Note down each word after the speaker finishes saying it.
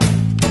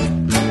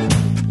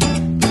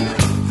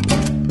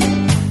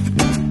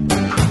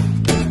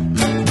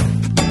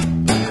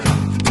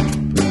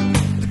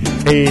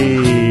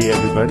Hey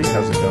everybody,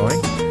 how's it going?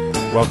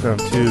 Welcome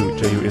to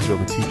JU Israel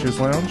the Teachers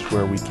Lounge,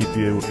 where we keep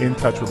you in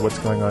touch with what's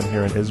going on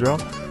here in Israel.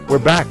 We're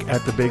back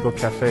at the Bagel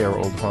Cafe, our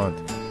old haunt.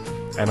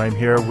 And I'm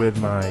here with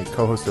my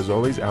co-host as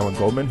always, Alan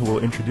Goldman, who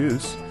will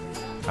introduce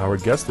our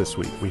guest this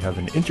week. We have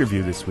an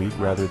interview this week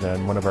rather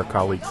than one of our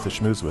colleagues to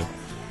schmooze with.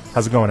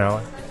 How's it going,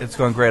 Alan? It's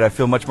going great. I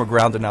feel much more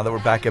grounded now that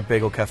we're back at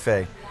Bagel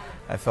Cafe.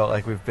 I felt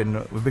like we've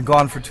been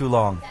gone for too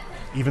long.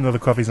 Even though the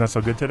coffee's not so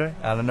good today?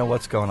 I don't know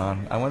what's going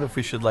on. I wonder if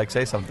we should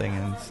say something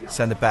and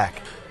send it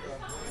back.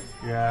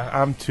 Yeah,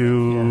 I'm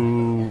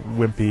too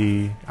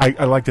wimpy.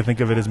 I like to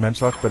think of it as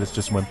menschlich, but it's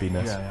just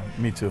wimpiness. Yeah,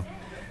 me too.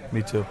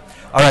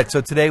 All right,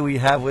 so today we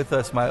have with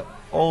us my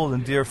old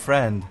and dear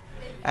friend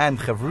and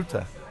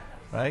chavruta,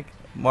 right?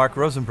 Mark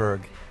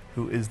Rosenberg,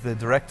 who is the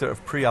director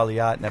of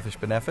Pre-Aliya at Nefesh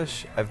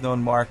B'Nefesh. I've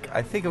known Mark,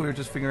 I think we were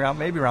just figuring out,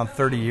 maybe around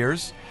 30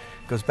 years.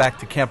 Goes back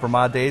to Camp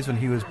Ramah days when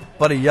he was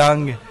but a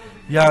younger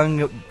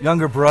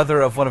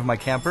brother of one of my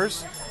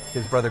campers,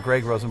 his brother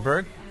Greg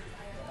Rosenberg.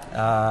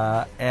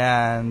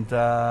 And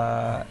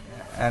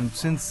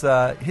since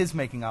his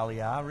making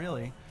Aliya,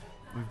 really,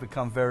 we've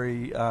become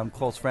very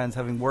close friends,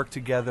 having worked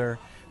together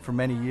for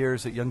many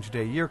years at Young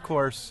Judea Year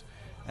Course.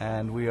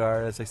 And we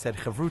are, as I said,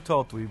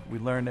 chavrutot. We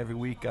learn every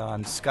week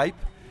on Skype.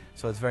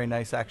 So it's very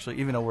nice, actually,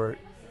 even though we're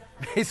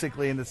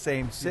basically in the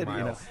same city,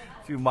 a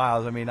few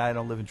miles. I mean, I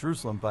don't live in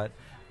Jerusalem, but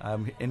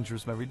I'm in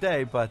Jerusalem every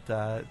day, but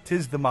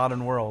 'tis the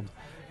modern world.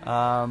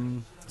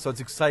 So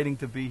it's exciting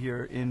to be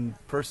here in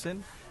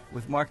person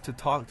with Mark to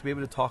be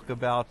able to talk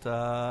about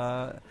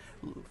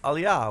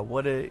Aliya.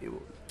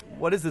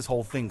 What is this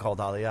whole thing called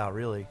Aliya,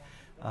 really?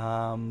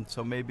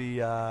 So maybe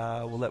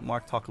we'll let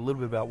Mark talk a little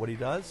bit about what he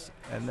does,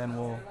 and then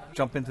we'll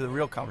jump into the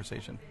real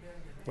conversation.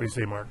 What do you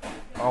say, Mark?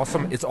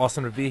 Awesome. It's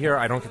awesome to be here.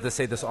 I don't get to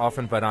say this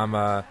often, but I'm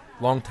a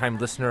long-time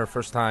listener,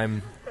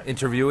 first-time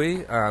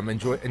interviewee.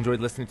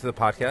 Enjoyed listening to the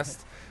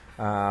podcast.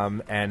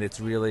 And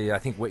it's really, I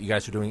think what you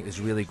guys are doing is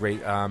really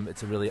great.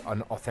 It's a really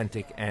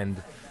authentic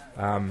and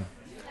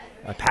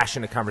a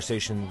passionate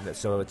conversation,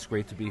 so it's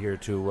great to be here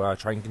to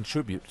try and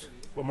contribute.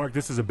 Well, Mark,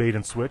 this is a bait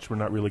and switch. We're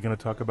not really going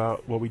to talk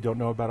about what we don't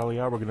know about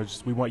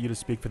Aliya. We want you to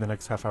speak for the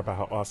next half hour about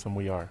how awesome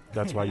we are.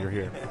 That's why you're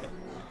here.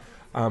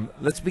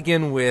 Let's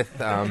begin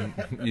with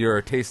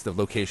your taste of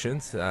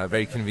locations.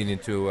 Very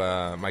convenient to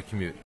my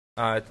commute.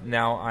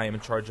 Now I am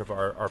in charge of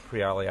our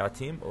Pre-Aliya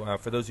team.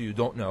 For those of you who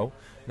don't know,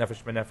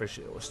 Nefesh B'Nefesh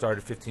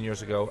started 15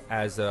 years ago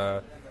as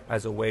a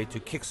way to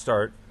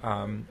kickstart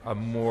a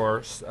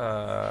more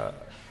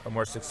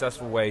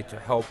successful way to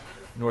help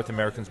North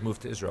Americans move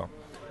to Israel.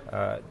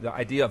 The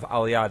idea of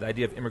Aliya, the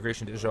idea of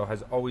immigration to Israel,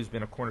 has always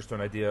been a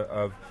cornerstone idea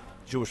of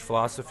Jewish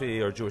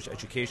philosophy or Jewish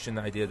education,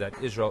 the idea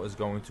that Israel is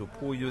going to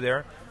pull you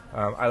there.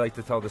 I like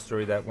to tell the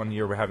story that one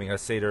year we're having a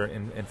Seder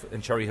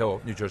in Cherry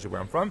Hill, New Jersey, where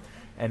I'm from,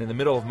 and in the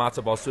middle of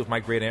Matzah Bal Suf, my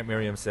great aunt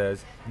Miriam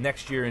says,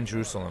 "Next year in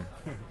Jerusalem."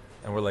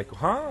 And we're like,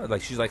 huh?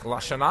 She's like,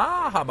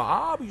 Lashana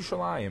Haba'ah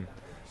B'Yushalayim.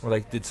 We're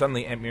like, did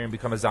suddenly Aunt Miriam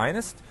become a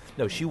Zionist?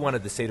 No, she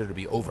wanted the Seder to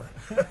be over.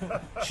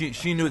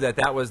 She knew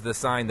that was the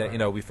sign that,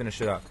 we finished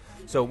it up.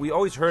 So we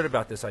always heard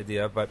about this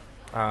idea, but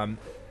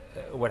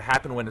what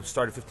happened when it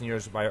started 15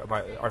 years by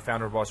our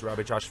founder of boss,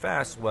 Rabbi Josh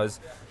Fass, was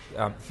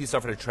he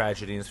suffered a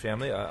tragedy in his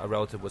family. A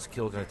relative was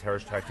killed in a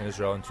terrorist attack in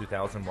Israel in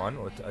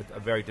 2001, a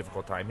very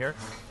difficult time here.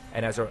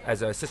 And as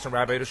an assistant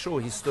rabbi at a shul,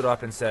 he stood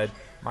up and said,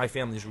 my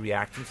family is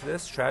reacting to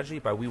this tragedy,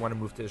 but we want to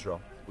move to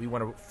Israel. We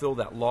want to fill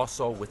that lost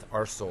soul with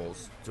our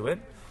souls to it.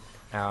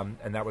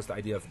 And that was the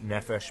idea of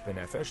Nefesh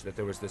B'Nefesh, that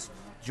there was this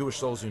Jewish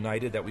souls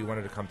united, that we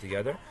wanted to come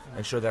together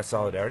and show that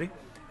solidarity.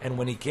 And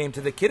when he came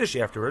to the Kiddush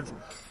afterwards,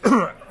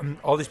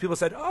 all these people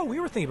said, we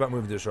were thinking about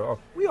moving to Israel.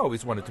 We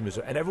always wanted to move to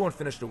Israel. And everyone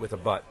finished it with a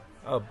but.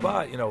 How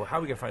are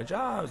we going to find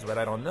jobs? But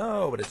I don't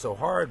know. But it's so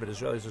hard. But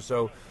Israelis are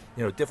so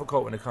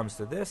difficult when it comes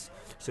to this.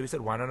 So he said,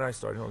 why don't I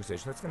start an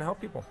organization that's going to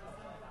help people?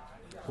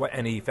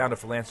 And he found a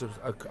philanthropist,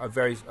 a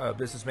very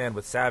businessman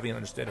with savvy and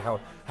understood how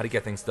to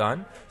get things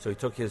done. So he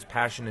took his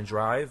passion and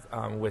drive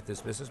with this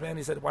businessman.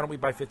 He said, why don't we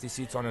buy 50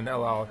 seats on an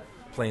El Al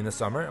plane this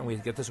summer, and we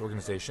get this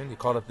organization. He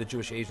called up the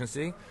Jewish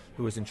agency,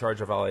 who was in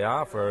charge of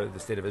Aliya for the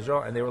state of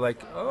Israel, and they were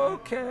like,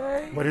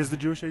 okay. What is the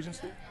Jewish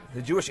agency?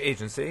 The Jewish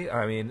agency,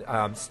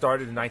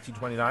 started in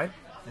 1929.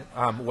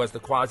 Was the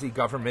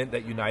quasi-government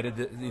that united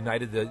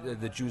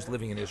the Jews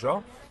living in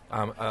Israel.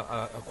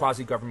 A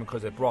quasi-government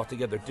because it brought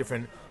together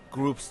different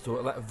groups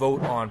to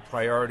vote on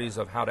priorities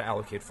of how to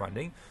allocate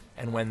funding.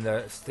 And when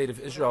the State of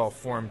Israel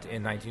formed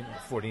in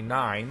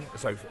 1949,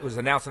 it was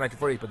announced in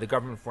 1948, but the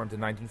government formed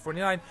in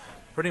 1949,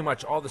 pretty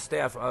much all the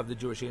staff of the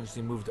Jewish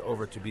agency moved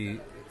over to be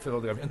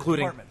filled,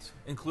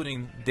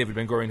 including David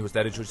Ben-Gurion, who was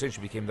that Jewish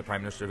agency, became the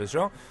Prime Minister of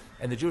Israel.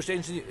 And the Jewish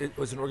agency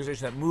was an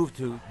organization that moved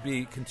to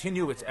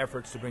continue its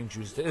efforts to bring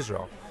Jews to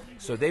Israel.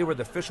 So they were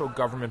the official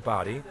government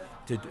body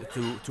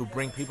to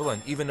bring people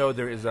in. Even though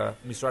there is a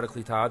Misrad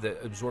HaKlita, the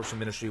absorption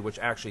ministry, which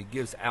actually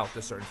gives out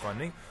the certain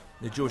funding,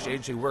 the Jewish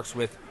agency works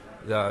with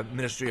the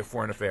Ministry of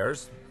Foreign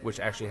Affairs, which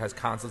actually has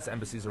consulates,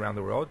 embassies around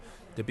the world,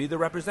 to be the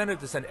representative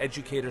to send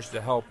educators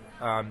to help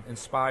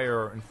inspire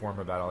or inform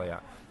about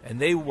Aliyah. And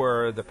they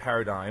were the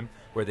paradigm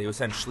where they would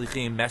send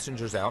shlichim,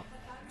 messengers out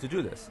to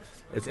do this.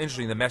 It's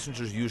interesting, the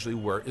messengers usually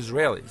were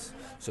Israelis.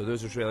 So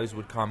those Israelis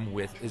would come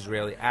with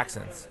Israeli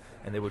accents,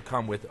 and they would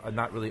come with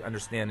not really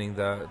understanding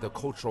the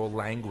cultural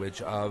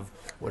language of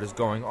what is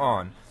going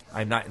on.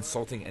 I'm not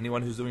insulting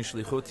anyone who's doing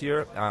shlichut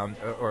here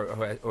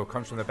or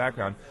comes from the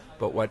background,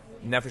 but what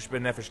Nefesh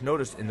Ben Nefesh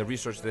noticed in the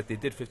research that they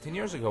did 15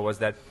 years ago was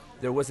that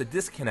there was a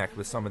disconnect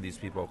with some of these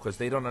people because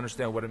they don't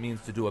understand what it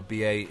means to do a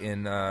BA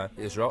in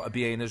Israel. A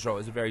BA in Israel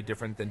is very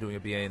different than doing a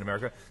BA in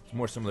America. It's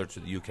more similar to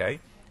the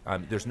UK.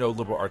 There's no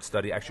liberal arts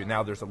study. Actually,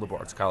 now there's a liberal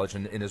arts college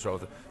in Israel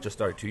that just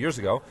started 2 years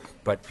ago,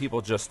 but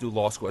people just do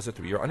law school as a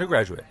 3-year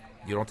undergraduate.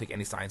 You don't take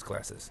any science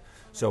classes.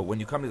 So when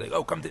you come, like,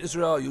 oh, come to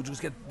Israel, you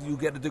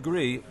get a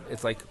degree.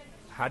 It's like,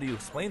 how do you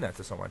explain that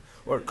to someone?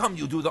 Or come,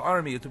 you do the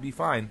army, it'll be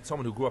fine.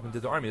 Someone who grew up and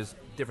did the army is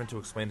different to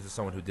explain it to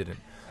someone who didn't.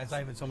 It's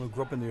not even someone who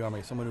grew up in the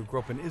army. Someone who grew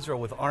up in Israel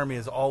with army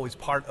is always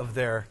part of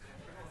their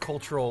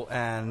cultural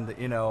and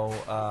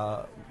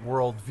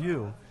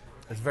worldview.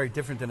 It's very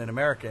different than an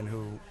American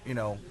who,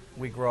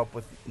 we grew up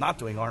with not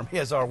doing army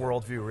as our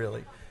worldview,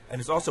 really. And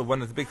it's also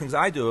one of the big things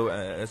I do,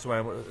 that's what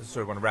I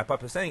sort of want to wrap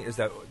up by saying, is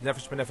that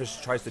Nefesh Ben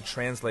Nefesh tries to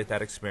translate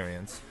that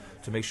experience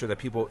to make sure that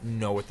people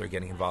know what they're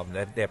getting involved in,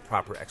 that they have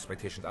proper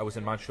expectations. I was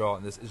in Montreal,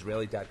 and this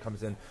Israeli dad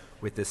comes in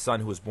with this son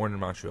who was born in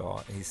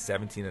Montreal, and he's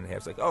 17 and a half.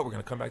 He's like, oh, we're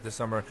going to come back this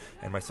summer,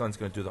 and my son's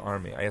going to do the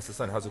army. I asked the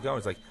son, how's it going?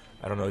 He's like,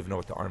 I don't even know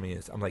what the army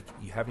is. I'm like,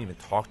 you haven't even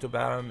talked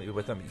about him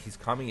with him. He's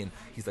coming, and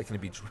he's like going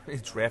to be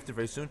drafted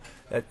very soon.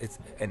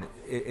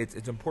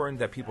 It's important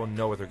that people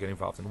know what they're getting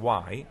involved in.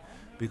 Why?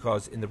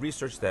 Because in the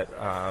research that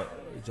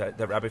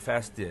Rabbi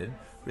Fast did,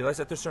 realized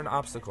that there's certain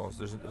obstacles.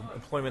 There's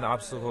employment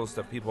obstacles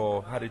that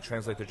people, how to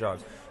translate their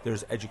jobs.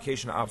 There's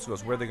education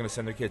obstacles, where they're going to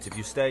send their kids. If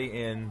you stay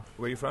in,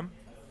 where are you from?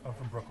 I'm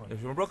from Brooklyn.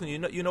 If you're from Brooklyn,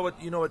 you know what,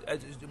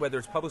 whether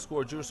it's public school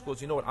or Jewish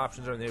schools, you know what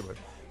options are in the neighborhood.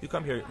 You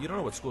come here, you don't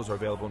know what schools are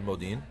available in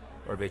Modin,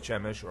 or Beit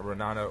Shemesh, or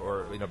Renana,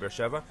 or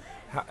Beersheba.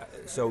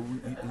 So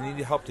you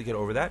need help to get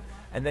over that,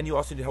 and then you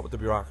also need help with the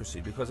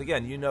bureaucracy, because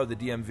again, the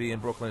DMV in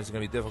Brooklyn is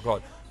going to be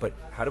difficult. But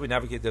how do we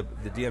navigate the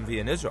DMV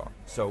in Israel?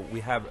 So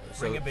we have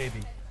bring a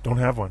baby. Don't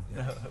have one.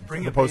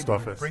 Bring the post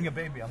office. Bring a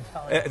baby. I'm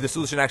telling you. The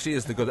solution actually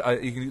is to go.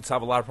 You can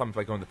solve a lot of problems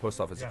by going to the post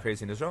office. It's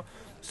crazy in Israel.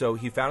 So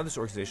he founded this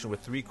organization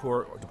with 3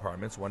 core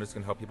departments. One is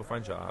going to help people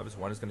find jobs.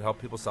 One is going to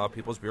help people solve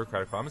people's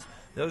bureaucratic problems.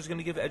 The other is going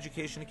to give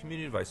education and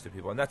community advice to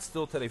people. And that's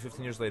still today,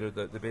 15 years later,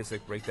 the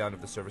basic breakdown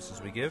of the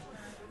services we give.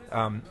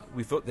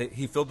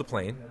 He filled the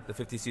plane. The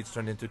 50 seats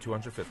turned into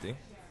 250.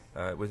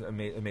 It was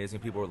amazing.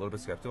 People were a little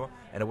bit skeptical.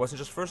 And it wasn't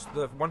just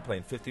the one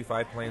plane.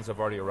 55 planes have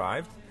already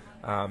arrived.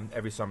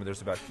 Every summer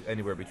there's about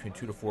anywhere between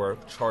 2 to 4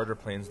 charter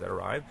planes that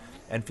arrive,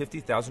 and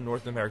 50,000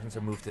 North Americans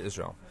have moved to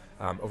Israel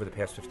over the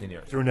past 15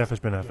 years. Through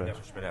Nefesh Ben Nefesh.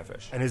 Nefesh Ben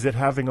Nefesh. And is it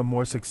having a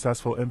more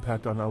successful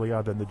impact on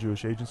Aliyah than the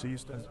Jewish agency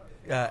used to?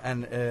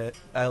 And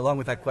along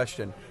with that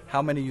question,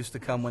 how many used to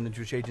come when the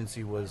Jewish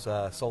agency was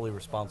solely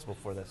responsible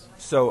for this?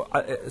 So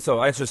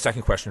I answer the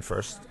second question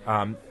first.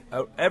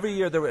 Every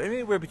year there were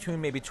anywhere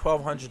between maybe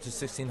 1,200 to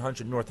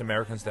 1,600 North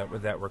Americans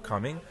that were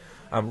coming.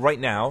 Right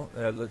now,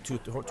 to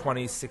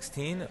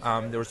 2016,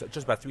 there was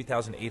just about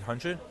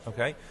 3,800.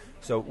 Okay,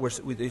 so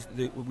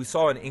we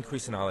saw an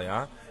increase in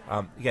Aliyah.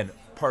 Again,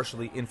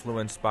 partially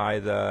influenced by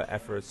the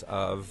efforts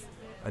of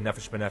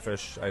Nefesh Ben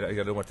Nefesh. I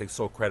don't want to take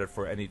sole credit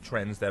for any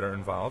trends that are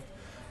involved.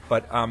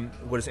 But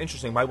what is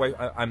interesting, my wife,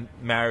 I'm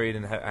married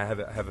and I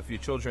have a few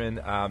children,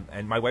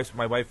 and my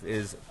wife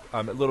is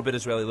a little bit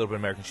Israeli, a little bit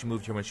American. She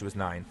moved here when she was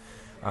 9.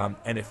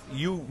 And if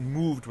you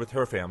moved with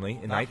her family,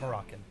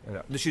 Moroccan.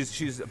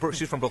 She's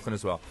from Brooklyn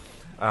as well.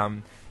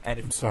 I'm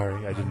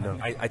sorry, I didn't know.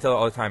 I tell her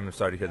all the time, and I'm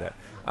sorry to hear that.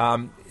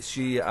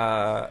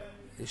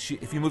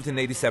 If you moved in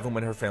 '87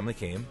 when her family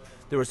came,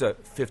 there was a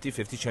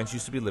 50-50 chance you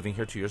used to be living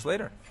here 2 years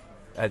later.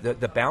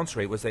 The bounce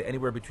rate was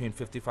anywhere between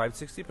 55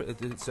 to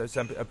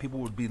 60%.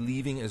 People would be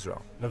leaving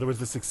Israel. In other words,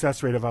 the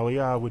success rate of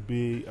Aliyah would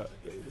be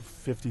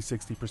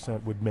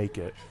 50-60% would make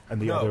it,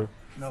 and the other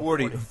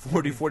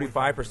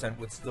 45%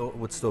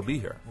 would still be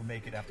here. Will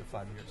make it after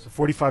 5 years. So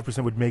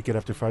 45% would make it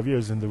after 5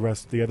 years, and the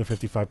other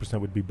 55%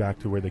 would be back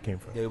to where they came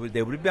from. They would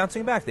be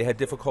bouncing back. They had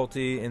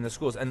difficulty in the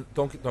schools, and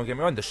don't get me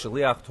wrong. The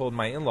shaliach told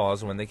my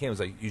in-laws when they came, it was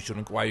like, "You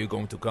shouldn't. Why are you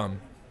going to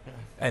come?"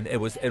 And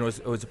it was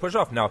a push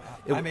off. Now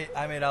I made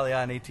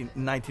Aliyah in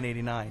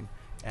 1989.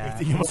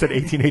 You almost said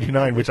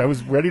 1889, which I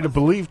was ready to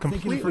believe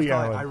completely,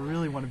 Alan. I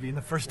really want to be in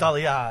the first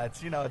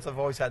Aliyah. I've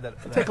always had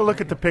that. Take a look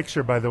at the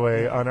picture, by the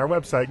way, on our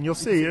website, and you'll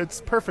see it's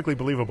perfectly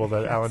believable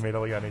that Alan made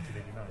Aliyah in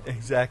 1889.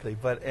 Exactly,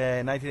 but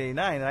in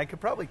 1989, and I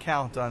could probably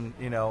count on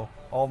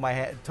all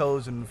my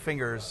toes and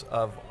fingers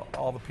of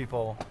all the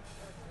people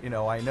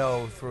I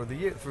know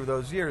through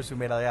those years who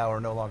made Aliyah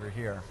are no longer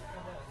here.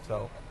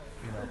 So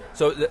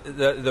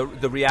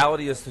the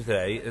reality is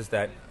today is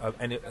that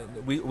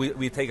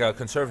we take a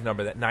conservative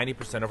number that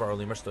 90% of our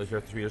Olim are still here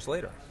 3 years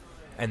later,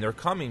 and they're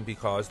coming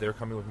because they're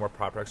coming with more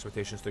proper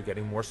expectations. They're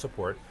getting more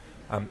support.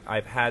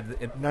 I've had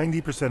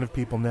 90% of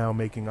people now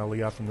making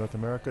Aliyah from North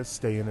America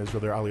stay in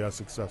Israel. They're Aliyah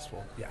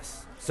successful.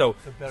 yes. So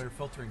It's a better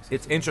filtering system.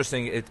 it's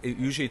interesting. It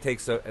usually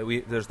takes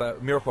there's the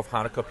miracle of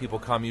Hanukkah. People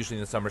come usually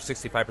in the summer.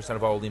 65%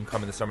 of all Olim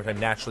come in the summertime.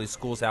 Naturally,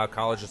 school's out,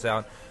 college is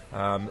out.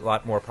 A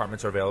lot more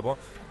apartments are available,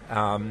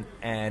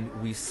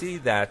 and we see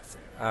that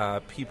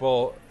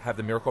people have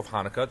the miracle of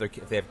Hanukkah.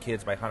 If they have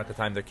kids by Hanukkah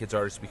time, their kids are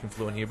already speaking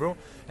fluent Hebrew.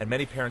 And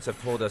many parents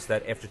have told us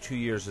that after 2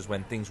 years is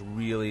when things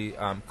really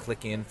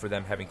click in for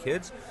them having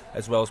kids,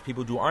 as well as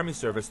people do army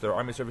service. Their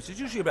army service is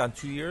usually about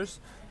 2 years,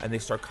 and they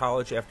start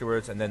college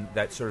afterwards, and then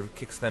that sort of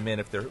kicks them in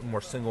if they're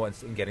more single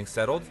and getting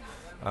settled.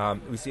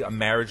 We see a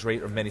marriage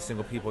rate of many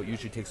single people. It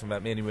usually takes them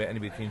about anywhere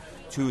between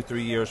 2 or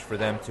 3 years for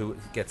them to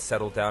get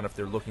settled down if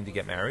they're looking to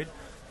get married.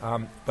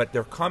 But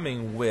they're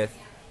coming with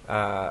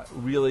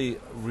really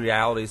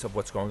realities of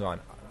what's going on.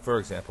 For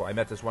example, I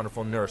met this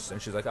wonderful nurse,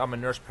 and she's like, I'm a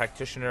nurse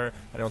practitioner.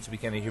 I don't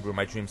speak any Hebrew.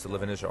 My dream is to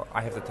live in Israel.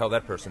 I have to tell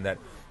that person that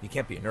you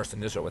can't be a nurse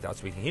in Israel without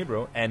speaking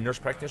Hebrew, and nurse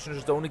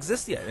practitioners don't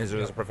exist yet in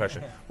Israel as a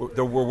profession.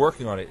 We're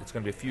working on it. It's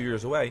going to be a few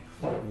years away.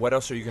 What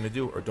else are you going to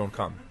do, or don't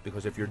come?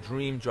 Because if your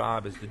dream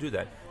job is to do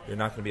that, you're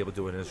not going to be able to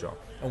do it in Israel.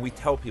 And we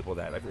tell people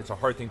that. It's a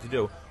hard thing to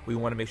do. We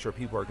want to make sure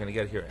people are going to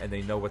get here and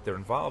they know what they're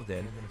involved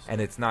in.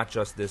 And it's not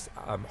just this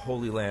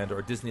Holy Land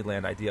or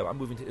Disneyland idea. I'm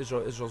moving to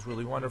Israel. Israel's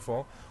really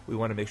wonderful. We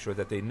want to make sure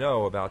that they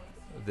know about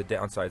the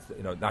downsides.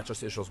 Not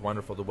just Israel's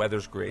wonderful. The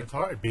weather's great. It's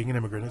hard. Being an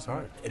immigrant is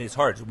hard. It is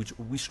hard.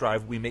 We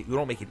strive. We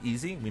don't make it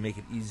easy. We make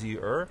it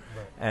easier.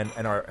 Right.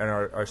 And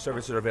our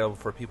services are available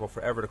for people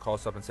forever to call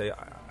us up and say,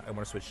 I want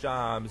to switch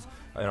jobs.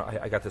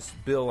 I got this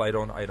bill. I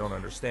don't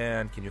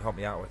understand. Can you help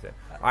me out with it?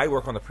 I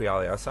work on the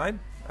pre-Aliyah side,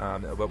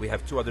 but we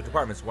have two other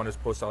departments. One is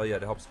post-Aliyah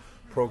that helps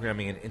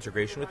programming and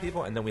integration with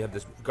people, and then we have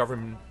this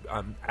government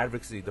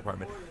advocacy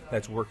department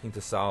that's working to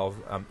solve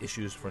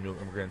issues for new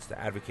immigrants, to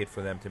advocate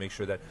for them, to make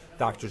sure that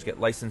doctors get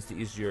licensed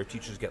easier,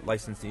 teachers get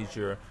licensed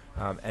easier,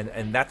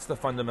 and that's the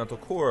fundamental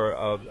core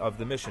of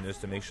the mission, is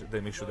to make sure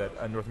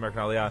that North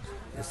American Aliyah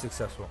is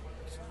successful.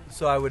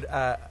 So I would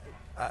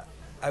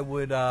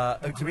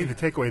To me, the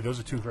takeaway, those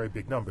are two very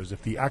big numbers.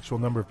 If the actual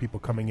number of people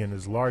coming in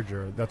is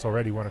larger, that's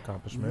already one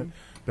accomplishment.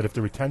 Mm-hmm. But if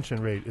the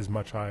retention rate is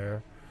much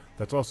higher,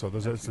 that's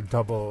it's a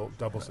double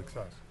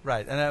success.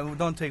 Right, and I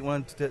don't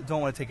want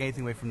to take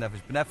anything away from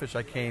Nefesh B'Nefesh.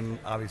 I came,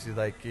 obviously,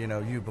 like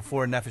you,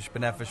 before Nefesh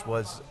B'Nefesh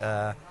was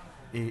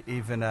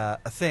even a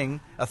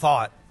thing, a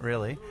thought,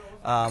 really,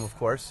 of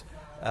course.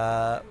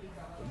 But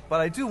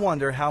I do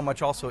wonder how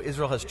much also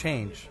Israel has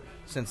changed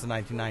since the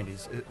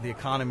 1990s. The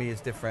economy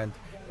is different.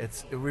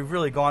 We've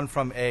really gone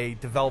from a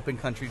developing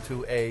country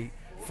to a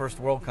first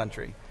world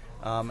country,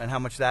 and how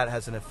much that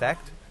has an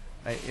effect.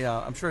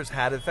 I'm sure it's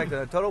had an effect on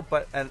the total,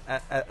 but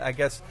I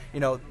guess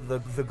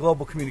the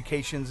global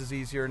communications is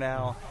easier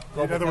now.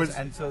 In other words,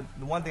 and so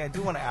the one thing I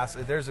do want to ask,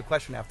 there's a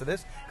question after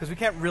this, because we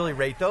can't really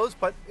rate those,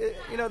 but it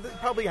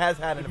probably has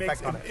had an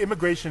effect on it.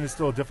 Immigration is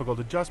still a difficult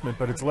adjustment,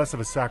 but it's less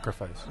of a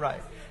sacrifice.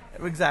 Right,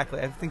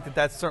 exactly. I think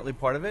that's certainly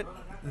part of it.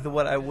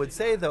 What I would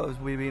say, though, is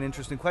would be an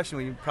interesting question.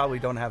 We probably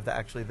don't have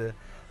the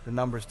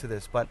numbers to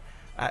this, but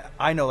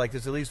I know, like,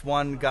 there's at least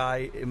one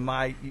guy in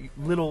my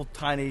little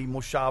tiny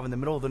moshav in the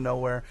middle of the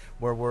nowhere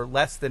where we're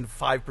less than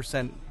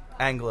 5%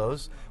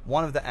 Anglos.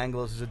 One of the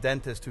Anglos is a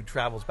dentist who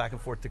travels back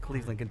and forth to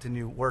Cleveland,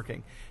 continue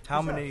working.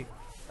 How many?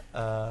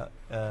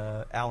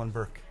 Alan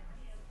Burke.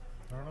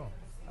 I don't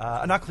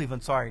know. Not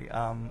Cleveland, sorry.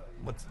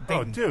 What's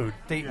Dayton? Oh, dude.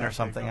 Dayton or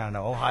something. I don't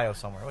know. Ohio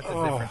somewhere. What's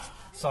the difference?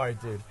 Sorry,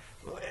 dude.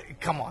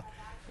 Come on.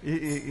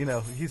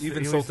 You've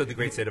insulted the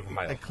great state of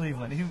Ohio. At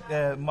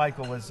Cleveland.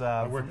 Michael was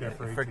worked there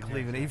for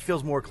Cleveland. years. He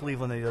feels more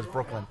Cleveland than he does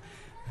Brooklyn.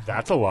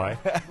 That's a lie.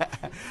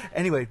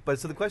 Anyway,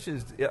 so the question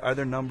is, are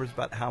there numbers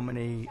about how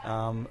many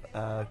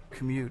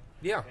commute?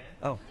 Yeah.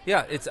 Oh.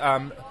 Yeah, it's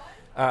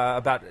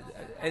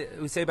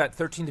we say about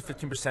 13 to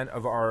 15%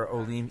 of our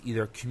Olim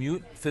either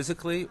commute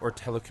physically or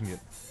telecommute.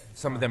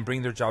 Some of them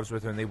bring their jobs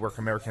with them and they work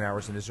American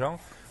hours in Israel.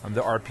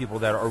 There are people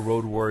that are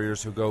road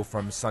warriors who go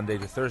from Sunday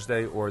to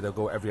Thursday, or they'll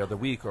go every other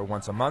week or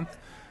once a month.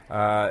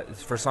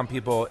 For some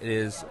people, it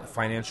is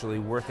financially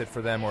worth it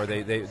for them, or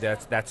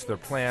that's their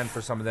plan.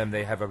 For some of them,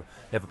 they have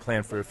a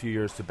plan for a few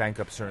years to bank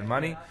up certain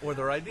money. Or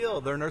they're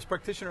ideal. They're a nurse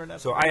practitioner. And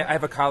so I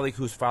have a colleague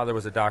whose father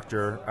was a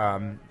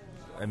doctor.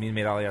 Made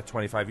Aliyah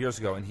 25 years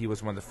ago, and he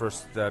was one of the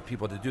first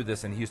people to do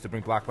this, and he used to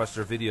bring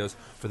Blockbuster videos.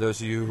 For those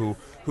of you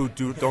who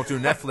don't do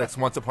Netflix,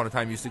 once upon a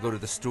time you used to go to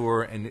the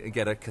store and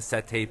get a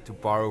cassette tape to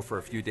borrow for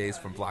a few days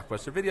from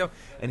Blockbuster Video,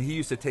 and he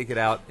used to take it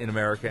out in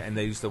America, and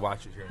they used to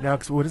watch it here. Now,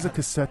 what is a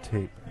cassette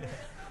tape?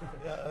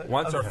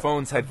 Once our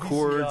phones had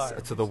cords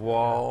to the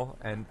wall,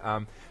 and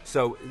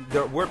so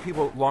there were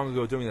people long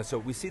ago doing that. So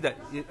we see that,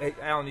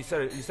 Alan, you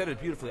said it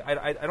beautifully.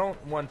 I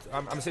don't want.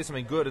 I'm going to say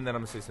something good, and then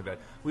I'm going to say something bad.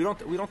 We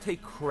don't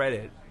take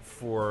credit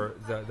for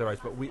the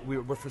rights, but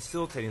we're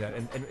facilitating that,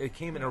 and it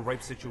came in a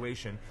ripe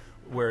situation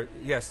where,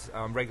 yes,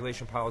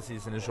 regulation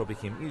policies in Israel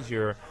became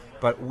easier,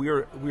 but we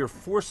are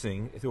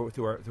forcing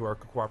through our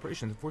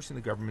cooperation, forcing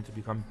the government to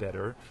become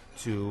better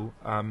to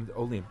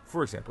Olim.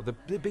 For example,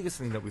 the biggest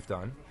thing that we've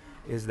done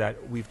is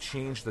that we've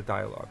changed the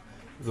dialogue.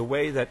 the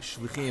way that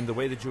shlichim, the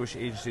way the Jewish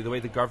agency, the way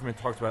the government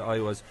talked about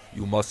Aliyah was,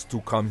 you must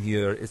to come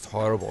here, it's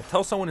horrible.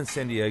 Tell someone in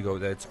San Diego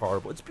that it's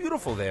horrible. It's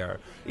beautiful there.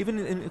 Even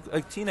in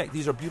like Teaneck,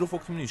 these are beautiful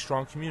communities,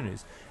 strong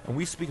communities. And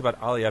we speak about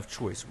Aliyah of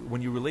choice.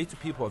 When you relate to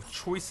people of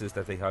choices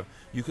that they have,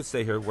 you could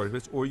stay here, work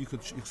with, or you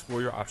could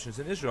explore your options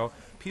in Israel.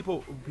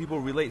 People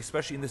relate,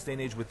 especially in this day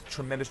and age, with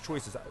tremendous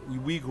choices.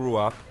 We grew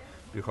up,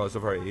 because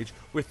of our age,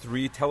 with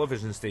 3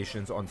 television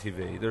stations on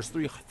TV. There's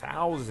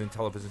 3,000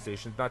 television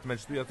stations, not to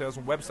mention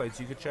 3,000 websites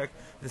you could check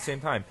at the same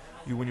time.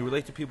 When you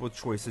relate to people with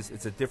choices,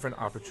 it's a different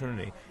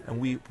opportunity. And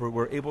we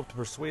were able to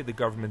persuade the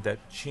government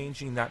that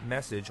changing that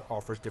message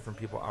offers different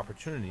people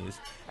opportunities.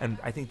 And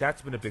I think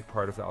that's been a big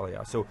part of the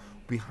Aliyah. So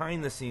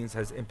behind the scenes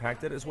has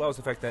impacted, as well as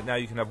the fact that now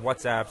you can have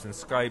WhatsApps and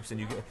Skypes, and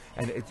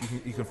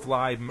you can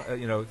fly,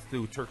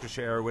 through Turkish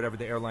Air or whatever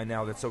the airline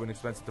now that's so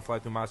inexpensive to fly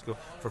through Moscow.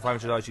 For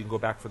 $500, you can go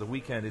back for the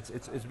weekend.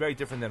 It's very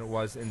different than it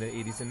was in the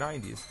 80s and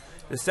 90s.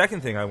 The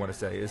second thing I want to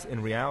say is,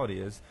 in reality,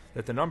 is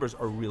that the numbers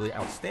are really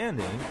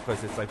outstanding,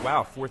 because it's like,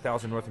 wow,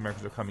 4,000 North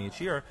Americans are coming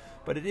each year,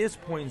 but it is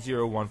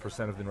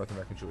 0.01% of the North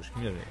American Jewish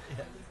community.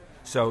 Yeah.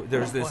 So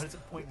there's this.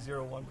 What is it,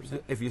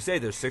 0.01%? If you say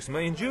there's 6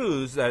 million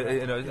Jews,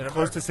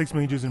 close to 6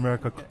 million Jews in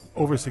America,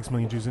 over 6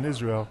 million Jews in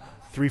Israel,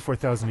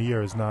 3,000-4,000 a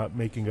year is not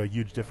making a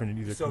huge difference in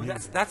either community.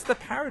 So that's the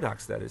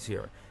paradox that is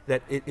here.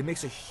 That it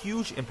makes a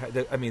huge impact.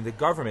 The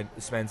government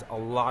spends a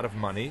lot of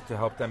money to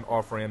help them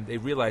offer him. They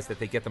realize that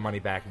they get the money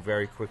back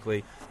very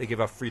quickly. They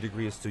give out free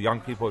degrees to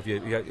young people. If you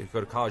go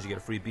to college, you get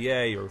a free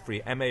BA or a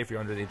free MA if you're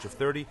under the age of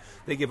 30.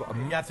 They give.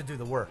 You have to do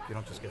the work. You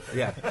don't just get.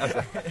 Yeah.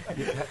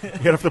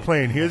 Get off the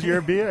plane. Here's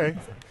your BA.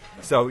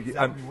 So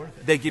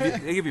they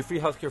give you free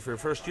healthcare for your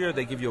first year.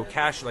 They give you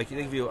cash, they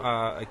give you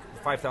like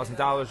 $5,000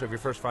 over your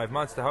first 5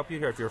 months to help you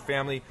here. If you're a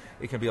family,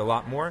 it can be a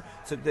lot more.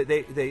 So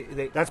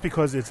they that's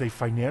because it's a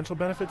financial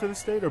benefit to the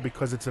state, or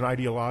because it's an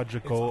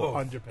ideological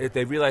underpinning?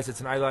 They realize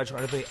it's an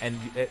ideological underpinning,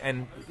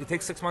 and it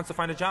takes 6 months to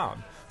find a job.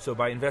 So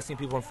by investing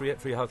people in free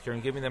healthcare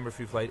and giving them a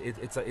free flight,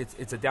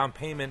 it's a down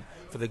payment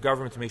for the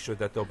government to make sure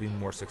that they'll be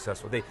more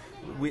successful.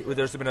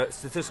 There's been a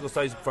statistical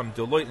studies from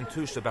Deloitte and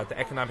Touche about the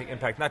economic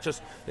impact. Not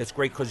just it's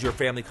great because your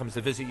family comes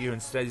to visit you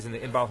and stays in the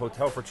Inbal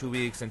Hotel for 2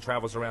 weeks and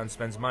travels around and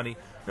spends money.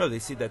 No, they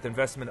see that the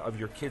investment of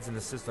your kids in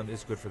the system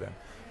is good for them.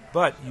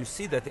 But you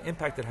see that the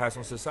impact it has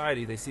on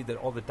society, they see that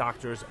all the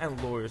doctors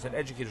and lawyers and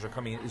educators are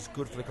coming in is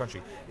good for the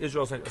country.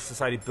 Israel is a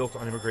society built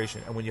on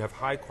immigration, and when you have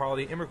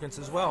high-quality immigrants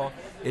as well,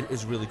 it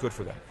is really good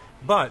for them.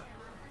 But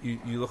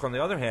you look on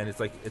the other hand, it's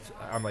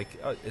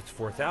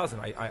 4,000.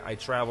 I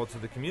travel to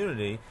the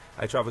community.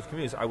 I travel with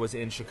communities. I was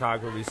in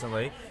Chicago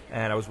recently,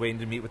 and I was waiting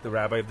to meet with the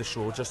rabbi of the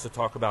shul just to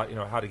talk about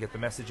how to get the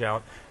message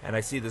out. And I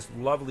see this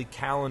lovely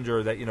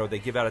calendar that they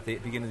give out at the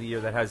beginning of the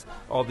year that has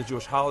all the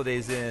Jewish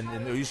holidays in,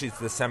 and usually it's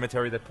the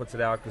cemetery that puts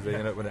it out because they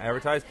want to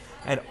advertise.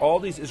 And all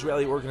these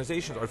Israeli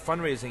organizations are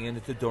fundraising in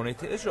to donate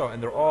to Israel,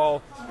 and they're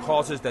all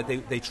causes that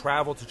they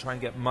travel to try and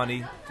get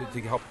money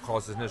to help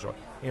causes in Israel.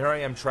 Here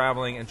I am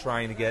traveling and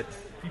trying to get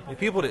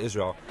people to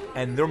Israel,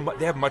 and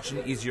they have much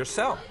an easier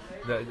sell,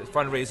 the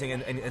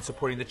fundraising and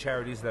supporting the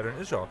charities that are in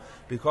Israel,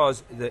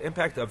 because the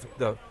impact of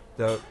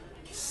the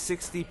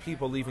 60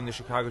 people leaving the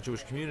Chicago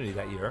Jewish community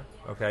that year,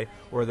 okay,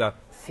 or the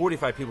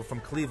 45 people from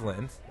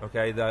Cleveland,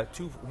 okay,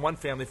 two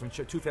families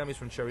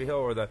from Cherry Hill,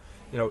 or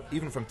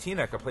even from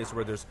Teaneck, a place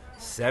where there's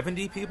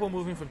 70 people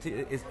moving from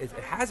Teaneck, it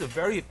has a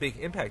very big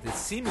impact. It's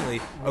seemingly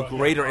a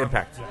greater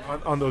impact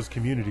on those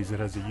communities. It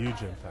has a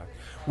huge impact.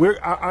 What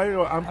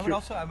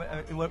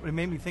it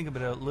made me think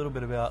a little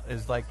bit about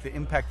is like the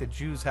impact that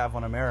Jews have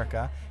on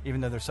America, even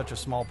though they're such a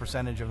small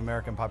percentage of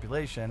American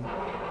population.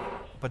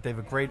 But they have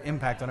a great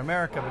impact on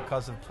America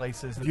because of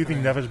places. Do you think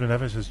Nefesh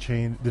B'Nefesh has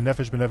changed? The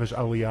Nefesh B'Nefesh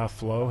Aliyah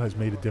flow has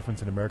made a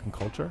difference in American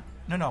culture?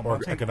 No,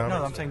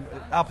 I'm saying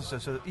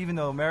opposite. So even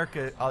though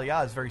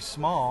Aliyah is very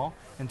small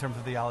in terms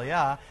of the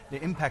Aliyah,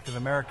 the impact of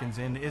Americans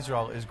in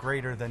Israel is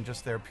greater than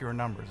just their pure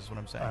numbers, is what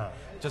I'm saying.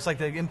 Just like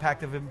the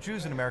impact of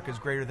Jews in America is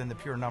greater than the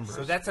pure numbers.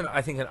 So that's,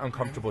 I think, an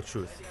uncomfortable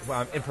truth.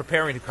 In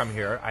preparing to come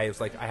here, I was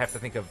like, I have to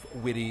think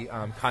of witty,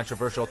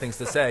 controversial things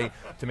to say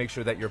to make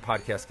sure that your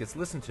podcast gets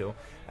listened to.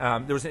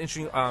 There was an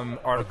interesting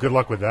article. Good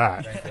luck with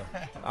that. Thank you.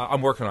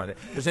 I'm working on it.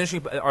 There's an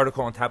interesting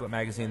article on Tablet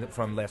Magazine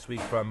from last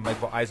week from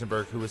Michael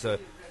Eisenberg, who was a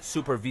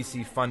super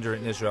VC funder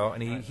in Israel,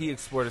 and he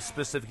explored a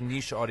specific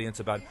niche audience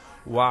about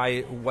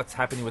what's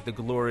happening with the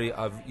glory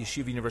of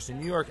Yeshiva University in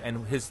New York,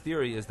 and his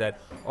theory is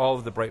that all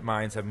of the bright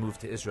minds have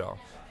moved to Israel.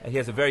 And he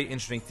has a very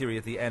interesting theory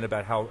at the end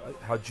about how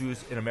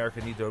Jews in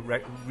America need to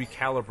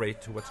recalibrate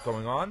to what's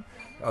going on.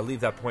 I'll leave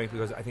that point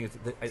because I think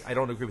I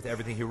don't agree with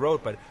everything he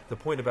wrote, but the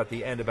point about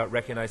the end about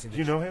recognizing... Do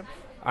you know him?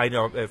 I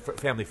know,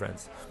 family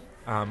friends.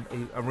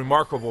 A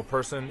remarkable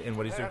person in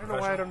what he's doing. I don't know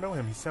why I don't know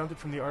him. He sounded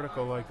from the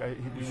article like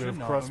he would have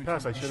crossed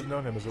paths. I should have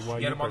known him as a YU.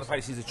 Get him on the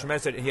podcast. He's a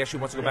tremendous. He actually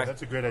wants to go back.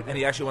 That's a great idea. And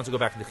he actually wants to go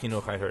back to the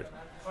chinuch. I heard.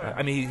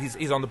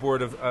 He's on the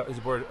board of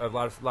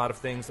a lot of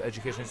things,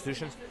 education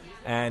institutions,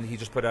 and he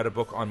just put out a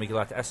book on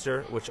Megillat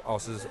Esther, which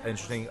also is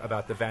interesting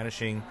about the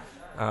vanishing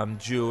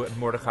Jew,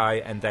 Mordechai,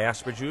 and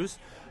diaspora Jews.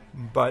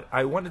 But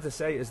I wanted to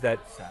say is that.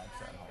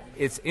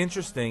 it's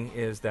interesting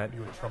is that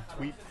You a Trump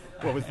tweet?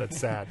 What was that?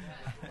 Sad.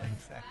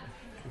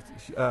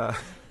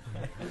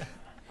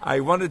 I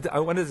wanted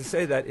to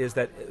say that is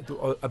that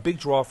a big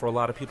draw for a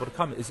lot of people to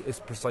come is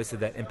precisely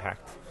that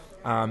impact.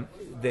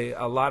 They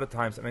a lot of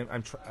times,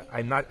 and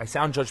I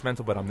sound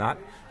judgmental, but I'm not.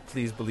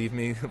 Please believe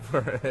me.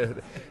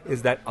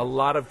 Is that a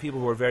lot of people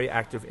who are very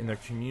active in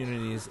their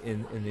communities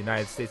in the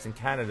United States and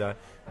Canada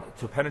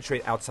to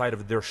penetrate outside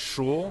of their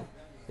shul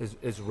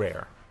is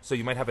rare. So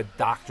you might have a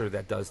doctor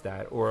that does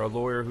that, or a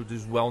lawyer who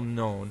is well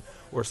known,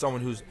 or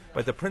someone who's.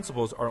 But the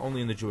principles are only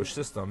in the Jewish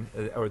system,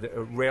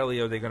 rarely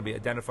are they going to be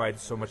identified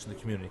so much in the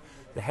community.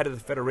 The head of the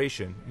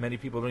federation, many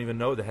people don't even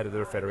know the head of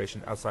their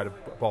federation outside of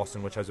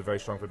Boston, which has a very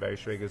strong. For Barry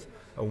Schrager is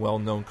a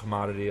well-known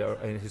commodity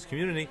in his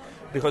community,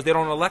 because they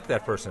don't elect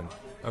that person,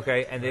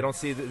 okay, and they don't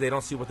see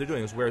what they're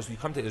doing. Whereas you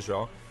come to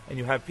Israel and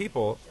you have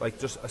people like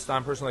just a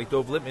stam person like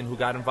Dov Lippman who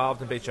got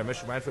involved in Beit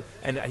Shemesh,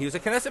 and he was a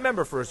Knesset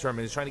member for his term,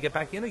 and he's trying to get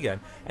back in again.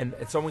 And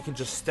someone can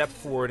just step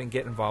forward and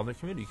get involved in the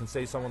community. You can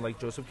say someone like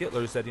Joseph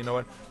Gittler who said, you know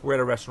what, we're at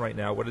a restaurant right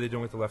now. What are they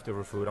doing with the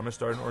leftover food? I'm going to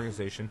start an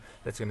organization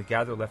that's going to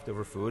gather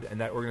leftover food, and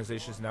that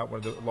organization is now one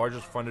of the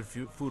largest funded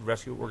food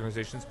rescue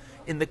organizations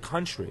in the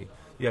country.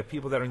 You have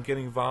people that are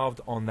getting involved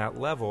on that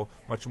level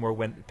much more.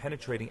 When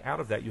penetrating out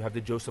of that, you have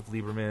the Joseph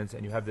Liebermans,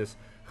 and you have this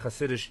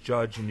Hasidic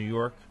judge in New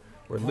York,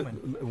 or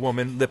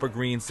woman, Lipper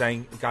Green,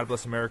 saying "God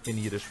bless America" in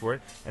Yiddish for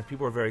it, and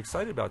people are very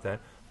excited about that.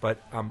 But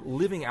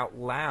living out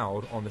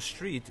loud on the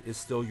street is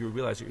still, you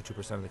realize that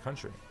you're 2% of the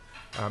country.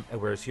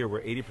 Whereas here we're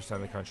 80%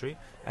 of the country,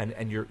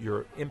 and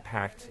your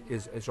impact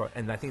is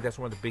and I think that's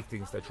one of the big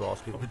things that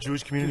draws people. The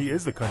Jewish community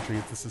is the country;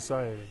 it's the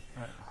society.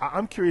 Right.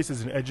 I'm curious,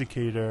 as an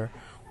educator,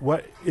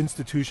 what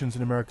institutions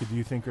in America do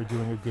you think are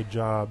doing a good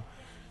job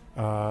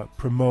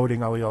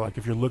promoting Aliyah? Like,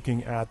 if you're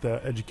looking at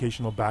the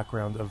educational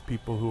background of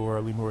people who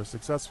are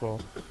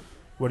successful,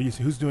 what do you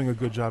see? Who's doing a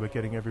good job at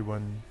getting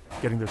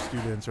their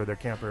students or their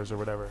campers or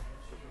whatever?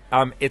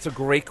 It's a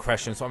great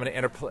question, so I'm going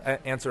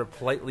to answer it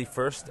politely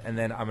first, and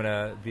then I'm going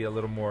to be a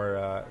little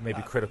more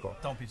maybe critical.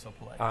 Don't be so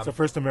polite. So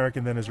first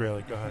American, then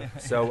Israeli. Go ahead.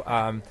 So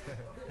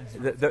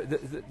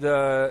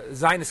the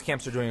Zionist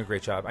camps are doing a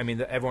great job. I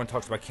mean, everyone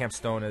talks about Camp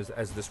Stone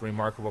as this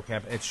remarkable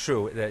camp. It's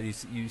true that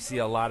you see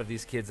a lot of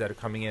these kids that are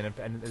coming in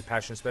and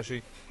passion,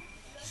 especially,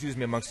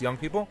 amongst young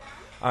people.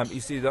 You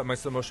see that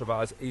amongst the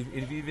Moshavas. You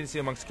even see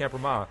amongst Camp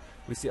Ramah,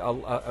 we see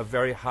a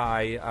very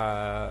high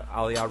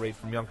Aliyah rate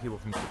from young people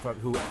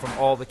from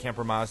all the Camp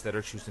Ramahs that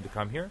are choosing to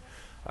come here.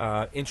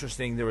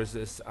 Interesting, there was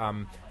this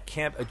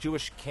a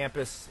Jewish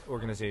campus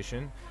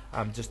organization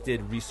just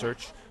did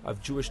research of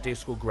Jewish day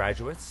school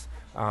graduates.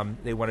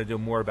 They want to do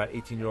more about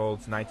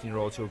 18-year-olds,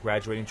 19-year-olds who are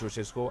graduating Jewish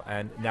day school,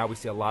 and now we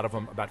see a lot of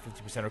them, about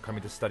 50% are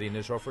coming to study in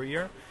Israel for a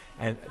year,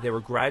 and they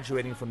were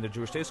graduating from the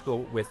Jewish day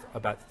school with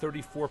about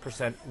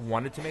 34%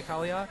 wanted to make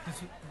Aliyah,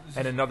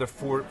 and another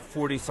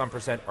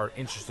 40-some% are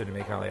interested in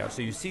making Aliyah.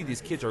 So you see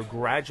these kids are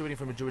graduating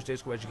from a Jewish day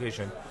school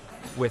education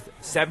with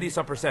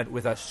 70-some%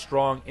 with a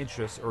strong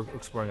interest or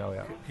exploring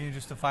Aliyah. Can you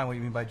just define what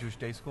you mean by Jewish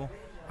day school?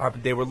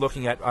 They were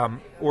looking at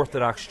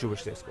Orthodox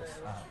Jewish day schools.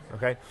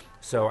 Okay,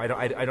 so I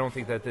don't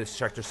think that this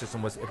Schechter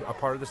system was a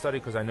part of the study,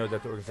 because I know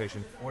that the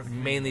organization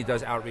mainly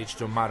does outreach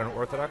to modern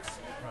Orthodox.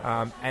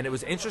 And it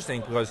was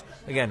interesting because,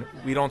 again,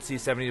 we don't see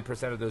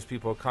 70% of those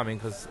people coming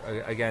because,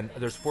 again,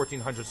 there's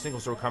 1,400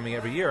 singles who are coming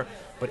every year.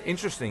 But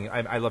interesting,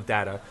 I love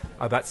data.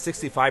 About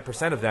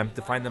 65% of them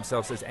define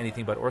themselves as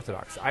anything but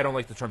Orthodox. I don't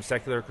like the term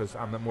secular because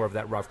I'm more of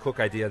that Rav Kook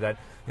idea that,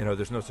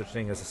 there's no such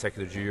thing as a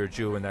secular Jew. You're a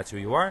Jew and that's who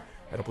you are.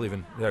 I don't believe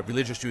in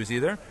religious Jews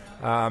either.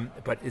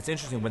 But it's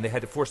interesting, when they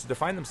had to force to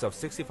define themselves,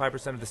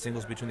 65% of the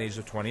singles between the ages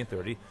of 20 and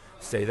 30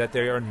 say that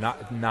they are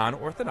not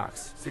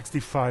non-Orthodox.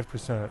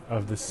 65%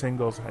 of the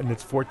singles, and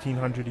it's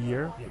 1,400 a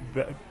year?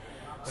 Yeah.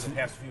 For the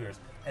past few years.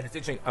 And it's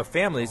interesting, of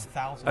families,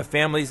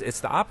 it's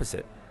the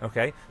opposite.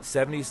 Okay,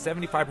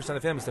 75%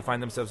 of families define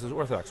themselves as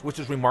Orthodox, which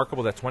is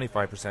remarkable that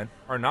 25%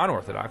 are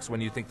non-Orthodox. When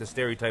you think the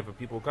stereotype of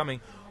people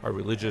coming are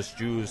religious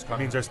Jews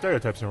coming. It means our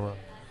stereotypes are wrong.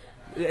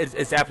 It's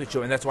absolutely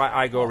true, and that's why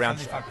I go around.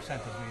 75%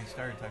 doesn't mean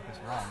stereotype is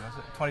wrong, does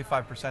it?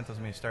 25%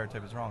 doesn't mean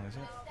stereotype is wrong, is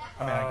it?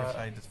 I mean, I guess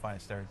I just find a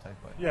stereotype,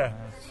 but yeah,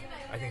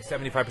 I think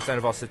 75%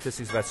 of all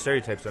statistics about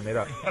stereotypes are made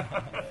up.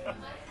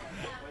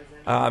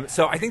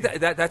 So I think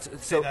that's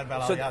so. Say that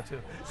about Aliyah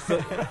too.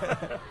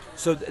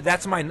 So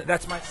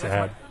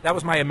that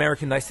was my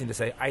American nice thing to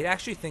say. I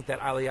actually think that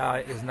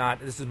Aliyah is not.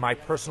 This is my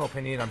personal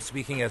opinion. I'm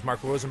speaking as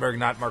Mark Rosenberg,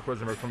 not Mark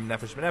Rosenberg from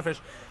Nefesh B'Nefesh.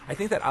 I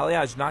think that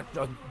Aliyah is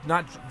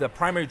not the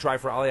primary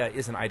drive for Aliyah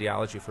is an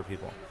ideology for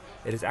people.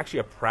 It is actually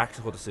a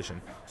practical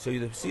decision. So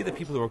you see the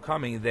people who are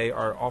coming, they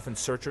are often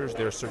searchers.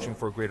 They're searching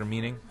for a greater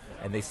meaning,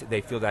 and they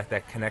feel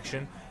that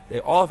connection. They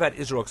all have had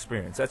Israel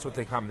experience. That's what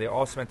they come. They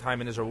all spent time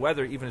in Israel,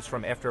 whether even it's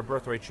from after a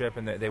birthright trip,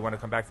 and they want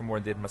to come back for more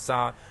and did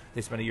Masa.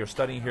 They spent a year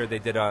studying here. They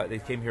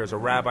came here as a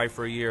rabbi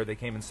for a year. They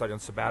came and studied on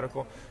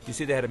sabbatical. You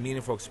see, they had a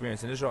meaningful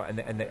experience in Israel, and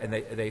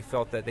they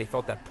felt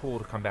that pull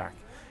to come back.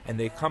 And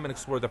they come and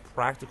explore the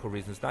practical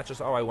reasons, not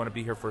just, I want to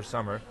be here for a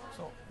summer.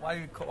 So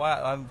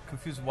I'm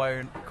confused why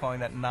you're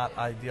calling that not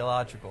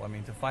ideological. I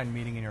mean, to find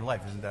meaning in your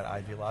life, isn't that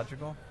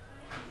ideological?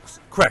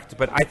 Correct,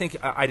 but I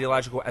think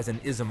ideological as an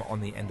ism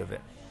on the end of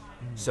it.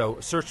 So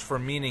search for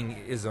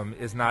meaning-ism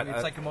is not...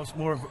 It's like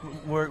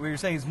what you're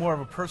saying is more of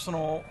a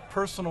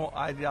personal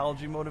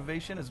ideology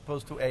motivation as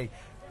opposed to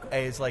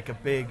it's like a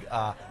big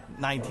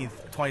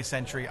 19th, 20th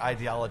century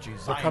ideology.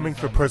 They're coming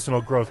for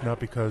personal growth, not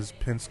because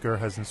Pinsker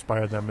has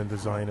inspired them in the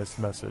Zionist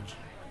message.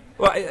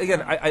 Well,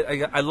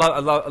 I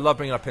love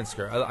bringing up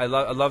Pinsker. I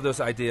love those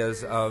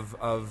ideas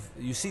of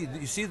you see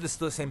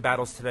the same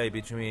battles today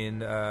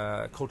between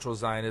cultural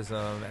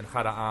Zionism and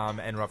Chada'am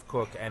and Rav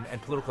Kook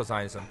and political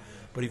Zionism.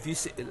 But if you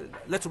see,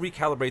 let's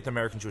recalibrate the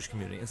American Jewish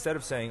community. Instead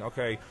of saying,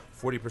 okay,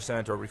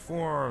 40% are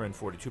Reform and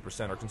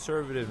 42% are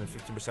conservative and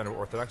 15% are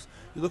Orthodox,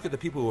 you look at the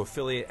people who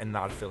affiliate and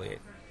not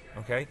affiliate.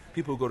 Okay,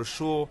 people who go to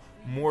shul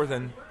more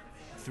than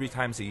 3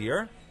 times a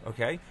year.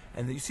 Okay,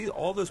 and you see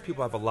all those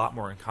people have a lot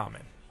more in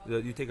common.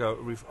 You take a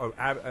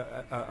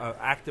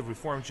active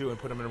Reform Jew and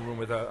put them in a room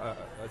with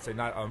let's say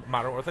not a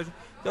modern Orthodox,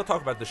 they'll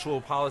talk about the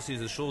shul policies,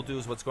 the shul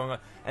dues, what's going on,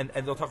 and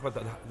they'll talk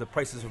about the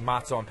prices of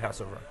matzah on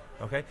Passover.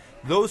 Okay,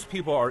 those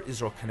people are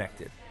Israel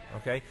connected.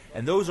 Okay,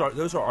 and those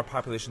are our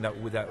population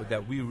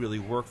that we really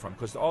work from,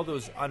 because all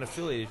those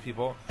unaffiliated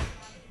people,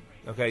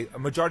 okay, a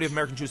majority of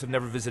American Jews have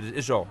never visited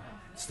Israel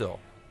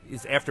still.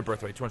 It's after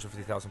birthright,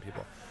 250,000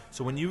 people.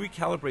 So when you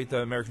recalibrate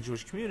the American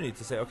Jewish community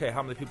to say, okay,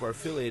 how many people are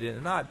affiliated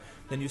and not,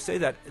 then you say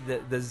that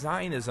the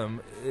Zionism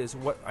is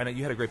what, I know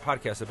you had a great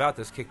podcast about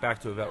this, kick back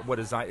to about what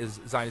is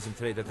Zionism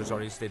today, that there's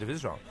already a state of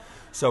Israel.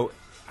 So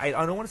I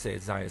don't want to say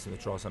it's Zionism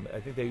that draws them. I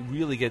think they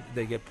really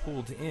get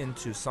pulled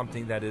into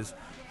something that is,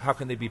 how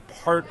can they be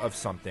part of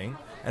something,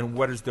 and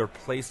what is their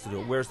place to do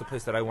it? Where's the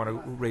place that I want to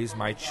raise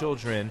my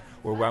children,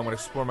 or where I want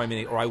to explore my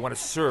meaning, or I want to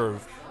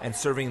serve, and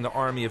serving the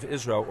army of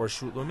Israel or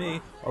Shut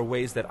Lumi are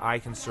ways that I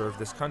can serve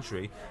this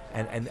country,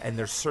 and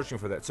they're searching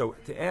for that. So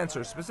to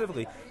answer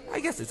specifically,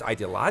 I guess it's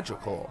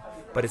ideological,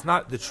 but it's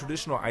not the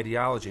traditional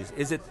ideologies.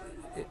 Is it?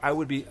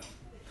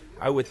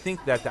 I would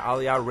think that the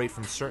Aliyah rate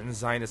from certain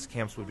Zionist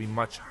camps would be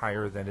much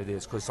higher than it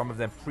is, because some of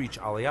them preach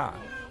Aliyah.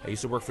 I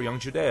used to work for Young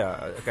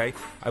Judea. Okay,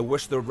 I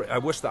wish the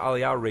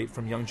Aliyah rate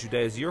from Young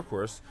Judea's year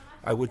course,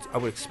 I would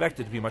expect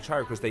it to be much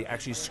higher, because they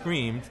actually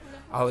screamed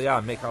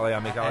Aliyah, make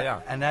Aliyah, make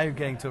Aliyah. And now you're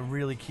getting to a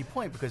really key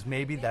point, because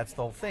maybe that's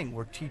the whole thing.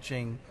 We're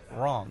teaching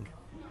wrong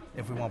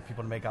if we want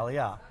people to make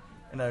Aliyah.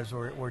 In other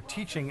words, we're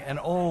teaching an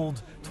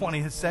old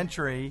 20th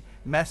century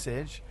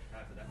message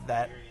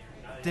that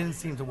didn't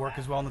seem to work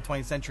as well in the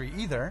 20th century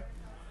either.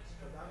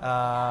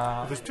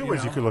 There's two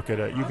ways you could look at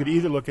it. You could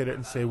either look at it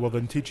and say, well,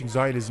 then teaching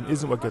Zionism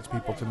isn't what gets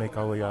people to make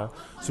Aliyah,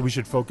 so we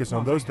should focus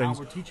on those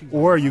things.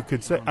 Or you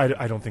could say,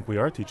 I don't think we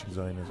are teaching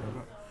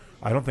Zionism.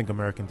 I don't think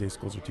American day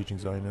schools are teaching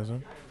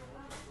Zionism.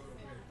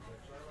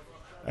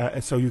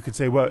 So you could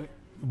say, well,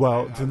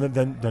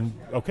 then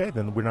okay,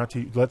 then we're not.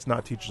 Let's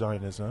not teach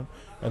Zionism,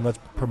 and let's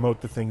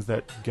promote the things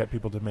that get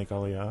people to make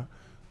Aliyah.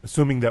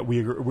 Assuming that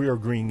we are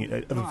agreeing,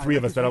 the three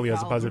of us, that Aliyah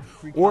is a positive.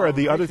 Or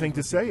the other thing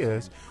to say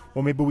is,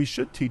 well, maybe we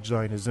should teach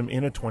Zionism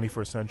in a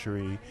 21st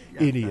century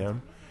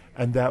idiom,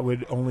 and that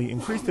would only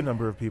increase the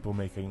number of people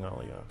making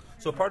Aliyah.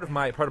 So part of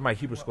my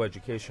Hebrew school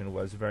education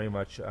was very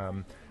much.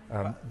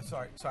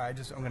 Sorry.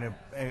 I'm going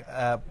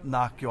to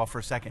knock you off for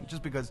a second,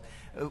 just because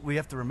we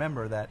have to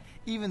remember that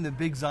even the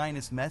big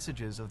Zionist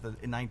messages of the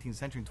 19th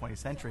century and 20th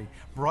century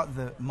brought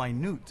the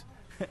minute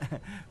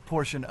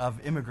portion of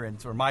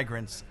immigrants or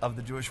migrants of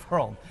the Jewish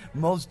world.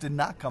 Most did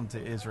not come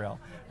to Israel,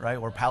 right,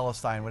 or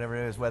Palestine, whatever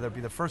it is, whether it be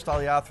the first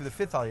Aliyah through the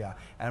fifth Aliyah.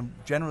 And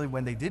generally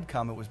when they did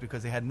come, it was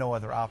because they had no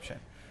other option.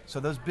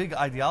 So those big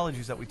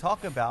ideologies that we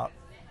talk about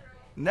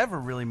never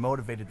really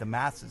motivated the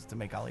masses to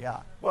make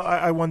Aliyah. Well,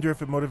 I wonder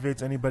if it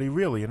motivates anybody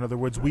really. In other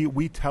words,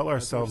 we tell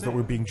ourselves that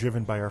we're being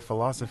driven by our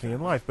philosophy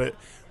in life, but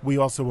we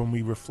also, when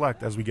we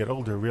reflect as we get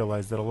older,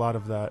 realize that a lot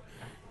of that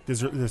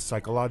there's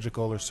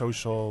psychological or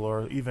social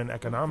or even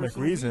economic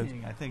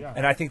reasons. I think.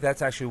 And I think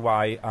that's actually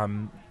why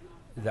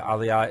the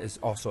Aliyah is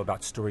also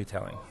about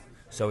storytelling.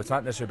 So it's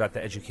not necessarily about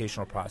the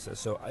educational process.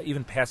 So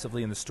even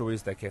passively in the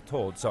stories that get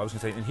told. So I was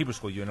going to say, in Hebrew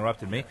school, you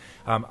interrupted me.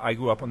 I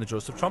grew up on the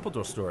Joseph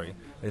Trumpeldor story.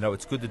 You know,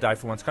 it's good to die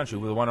for one's country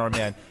with a one-armed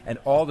man. And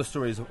all the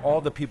stories of all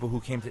the people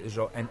who came to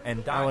Israel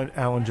and died.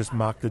 Alan just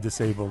mocked the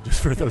disabled,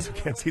 just for those who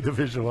can't see the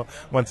visual.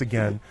 Once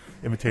again,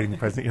 imitating the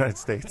President of the United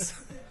States.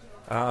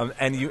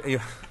 And you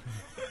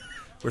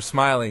we're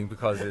smiling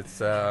because it's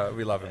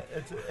we love him.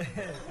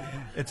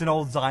 It's an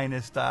old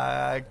Zionist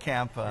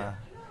camp.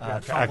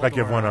 Act like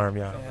you have one arm,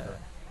 yeah.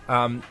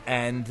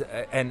 And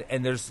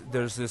there's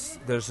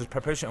this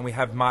preparation, and we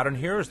have modern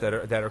heroes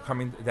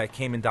that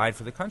came and died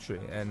for the country.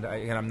 And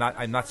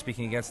I'm not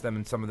speaking against them,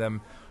 and some of them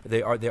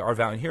they are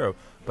valiant hero.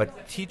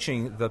 But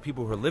teaching the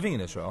people who are living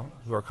in Israel,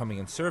 who are coming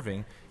and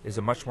serving, is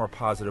a much more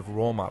positive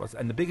role model.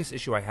 And the biggest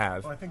issue I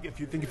have, Well, I think if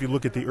you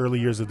look at the early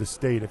years of the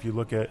state, if you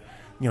look at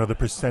the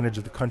percentage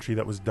of the country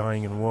that was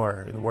dying in the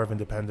War of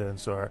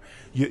Independence, or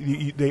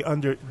the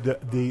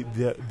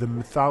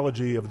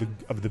mythology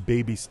of the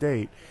baby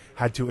state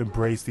had to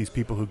embrace these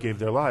people who gave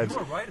their lives. you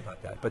are right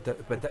about that, but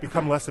that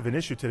Become less of an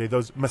issue today.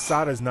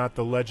 Masada is not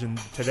the legend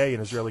today in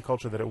Israeli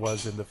culture that it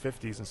was in the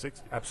 50s and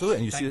 60s. absolutely,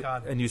 and you Thank see,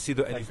 God. and you see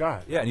the, Thank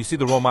God. yeah, and you see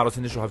the role models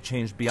in Israel have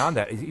changed beyond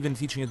that. Even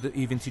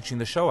teaching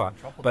the Shoah.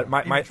 But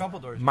my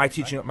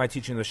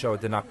teaching the Shoah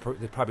did not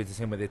probably the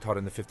same way they taught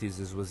in the 50s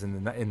as was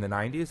in the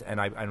 90s. And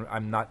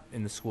I'm not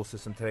in the school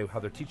system today how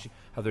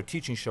they're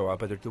teaching Shoah,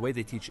 but the way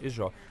they teach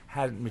Israel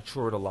hadn't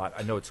matured a lot.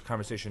 I know it's a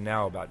conversation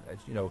now about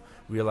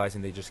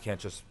realizing they just can't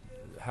just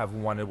have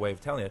one way of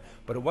telling it,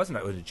 but it wasn't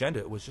an agenda.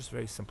 It was just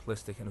very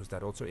simplistic, and it was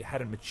that old story. It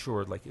hadn't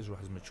matured like Israel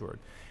has matured,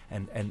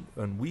 and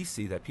we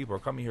see that people are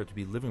coming here to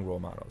be living role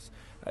models.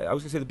 I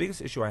was going to say the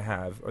biggest issue I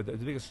have, or the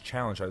biggest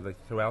challenge I would like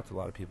to throw out to a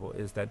lot of people,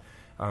 is that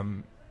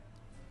when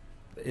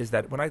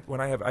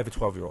I have a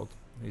 12-year-old.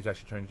 He's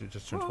actually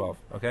just turned 12.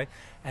 Okay,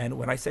 and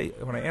when I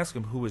ask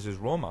him who is his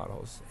role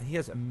models, and he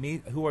has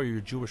who are your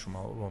Jewish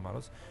role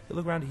models? You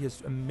look around, he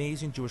has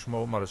amazing Jewish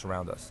role models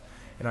around us.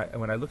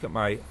 And when I look at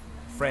my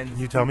friends, Can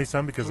you tell me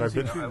some, because I've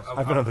been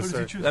on the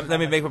search. let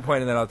me make a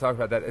point, and then I'll talk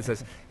about that. It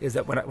says is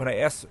that when I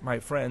ask my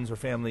friends or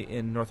family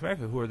in North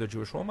America who are their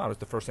Jewish role models,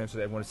 the first answer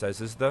that everyone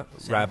says is the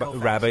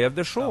rabbi of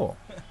the shul.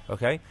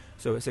 Okay,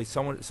 so say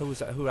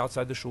who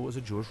outside the shul is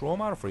a Jewish role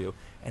model for you,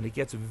 and it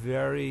gets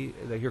very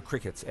they hear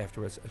crickets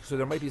afterwards. So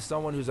there might be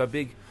someone who's a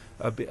big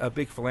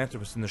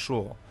philanthropist in the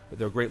shul.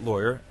 They're a great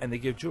lawyer, and they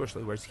give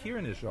Jewishly. Whereas here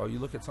in Israel, you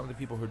look at some of the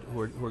people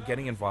who are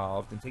getting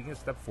involved and taking a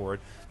step forward.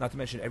 Not to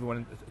mention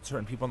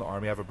certain people in the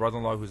army. I have a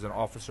brother-in-law who's an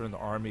officer in the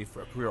army,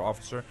 for a career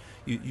officer.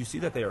 You see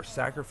that they are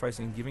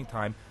sacrificing and giving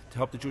time to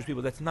help the Jewish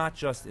people. That's not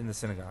just in the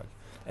synagogue.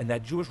 And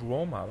that Jewish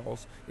role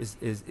models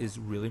is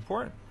really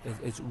important.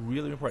 It's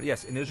really important.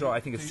 Yes, in Israel, I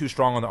think it's too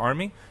strong on the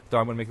army. Though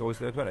I'm going to make it always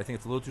clear, I think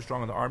it's a little too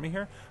strong on the army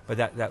here. But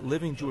that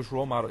living Jewish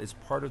role model is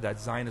part of that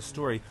Zionist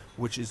story,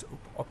 which is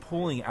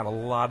pulling at a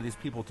lot of these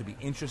people to be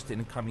interested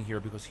in coming here,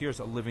 because here's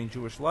a living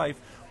Jewish life,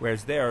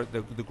 whereas there,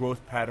 the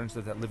growth patterns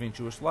of that living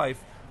Jewish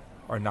life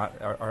are not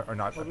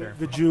there.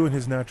 The Jew in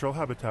his natural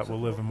habitat will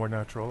live a more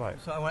natural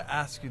life. So I want to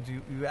ask you: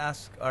 do you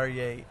ask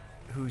Aryeh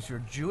who's your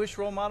Jewish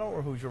role model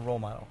or who's your role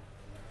model?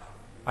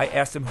 I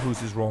asked him who's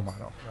his role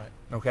model. Right.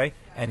 Okay,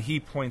 and he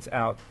points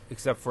out,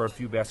 except for a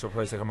few basketball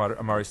players like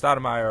Amari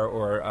Stoudemire,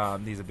 or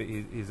he's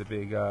a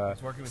big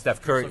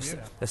Steph Curry,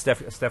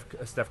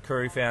 Steph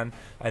Curry fan,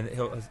 and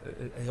he'll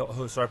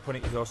start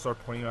pointing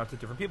out to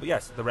different people.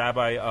 Yes, the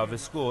rabbi of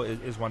his school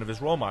is one of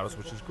his role models,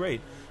 which is great.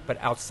 But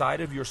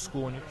outside of your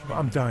school and your community,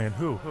 I'm dying.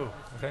 Who?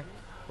 Okay,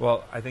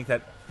 well, I think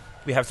that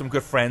we have some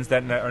good friends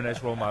that are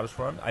nice role models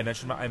for him. I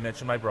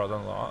mentioned my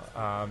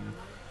brother-in-law.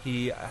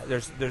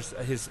 There's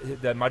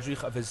the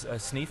madrich of his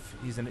sneef.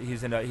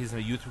 He's in a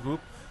youth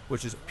group,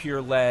 which is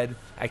peer-led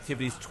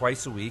activities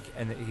twice a week,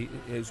 and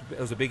it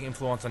was a big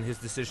influence on his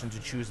decision to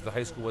choose the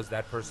high school as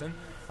that person,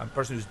 a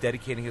person who's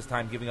dedicating his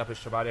time, giving up his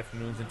Shabbat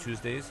afternoons and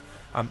Tuesdays.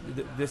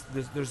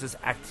 There's this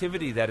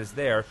activity that is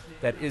there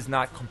that is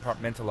not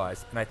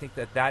compartmentalized, and I think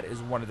that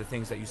is one of the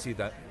things that you see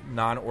that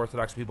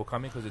non-Orthodox people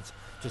coming, because it's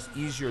just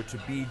easier to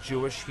be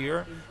Jewish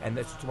here, and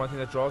that's one thing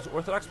that draws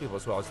Orthodox people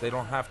as well, is they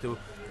don't have to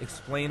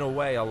explain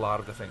away a lot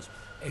of the things.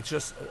 It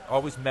just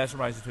always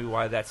mesmerizes me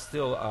why that's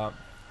still a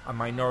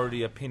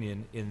minority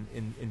opinion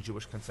in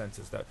Jewish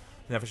consensus, that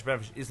Nefesh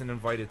B'Nefesh isn't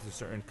invited to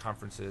certain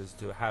conferences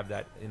to have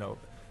that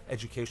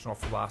educational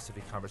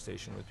philosophy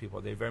conversation with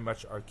people. They very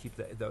much keep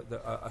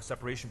a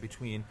separation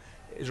between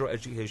Israel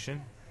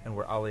education and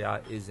where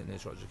Aliya is in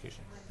Israel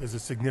education. There's a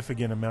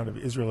significant amount of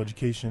Israel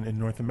education in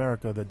North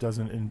America that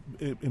doesn't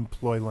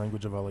employ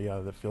language of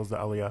Aliyah, that feels that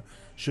Aliyah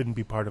shouldn't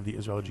be part of the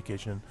Israel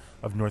education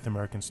of North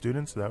American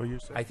students. Is that what you're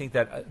saying? I think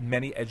that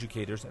many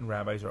educators and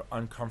rabbis are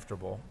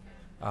uncomfortable.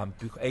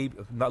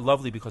 Not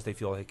lovely because they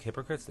feel like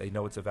hypocrites. They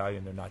know it's a value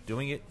and they're not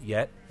doing it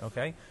yet,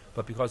 okay?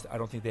 But because I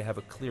don't think they have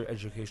a clear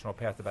educational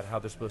path about how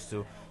they're supposed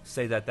to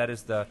say that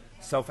is the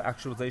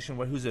self-actualization.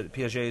 Who's it?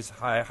 Piaget's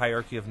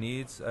hierarchy of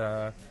needs?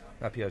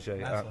 Not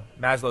Piaget.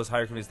 Maslow's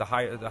hierarchy is the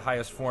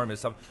highest form is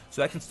some.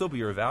 So that can still be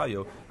your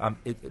value.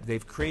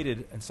 They've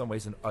created in some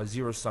ways a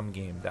zero-sum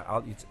game that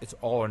it's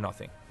all or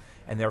nothing.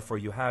 And therefore,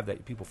 you have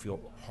that people feel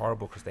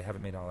horrible because they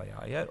haven't made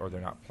Aliyah yet, or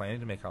they're not planning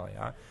to make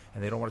Aliyah,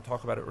 and they don't want to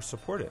talk about it or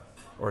support it,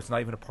 or it's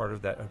not even a part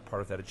of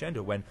that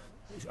agenda. When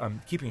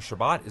keeping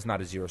Shabbat is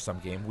not a zero-sum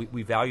game.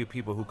 We value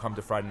people who come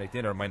to Friday night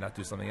dinner and might not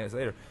do something else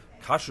later.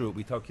 Kashrut,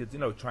 we tell kids,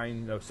 try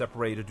and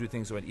separate or do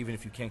things even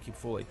if you can't keep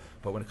fully.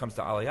 But when it comes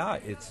to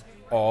Aliyah, it's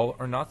all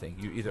or nothing.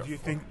 You either. Do you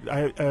think?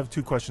 I have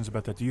two questions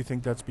about that. Do you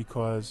think that's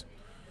because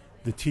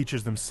the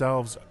teachers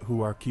themselves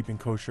who are keeping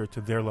kosher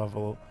to their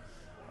level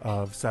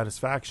of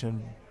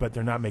satisfaction, but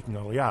they're not making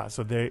Aliyah,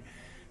 so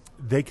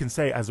they can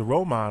say, as a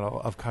role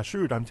model of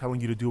kashrut, I'm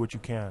telling you to do what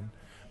you can,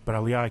 but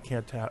Aliyah, I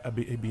can't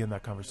be in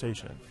that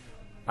conversation.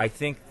 I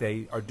think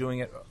they are doing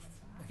it.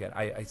 again,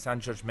 I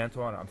sound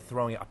judgmental, and I'm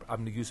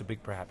going to use a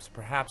big perhaps.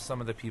 Perhaps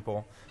some of the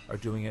people are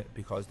doing it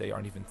because they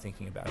aren't even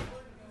thinking about it.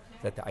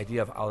 That the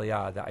idea of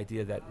Aliyah, the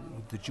idea that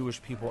the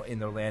Jewish people in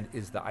their land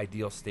is the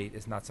ideal state,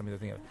 is not something they're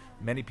thinking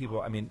of. Many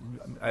people, I mean,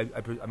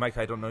 Mike,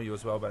 I don't know you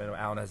as well, but I know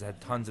Alan has had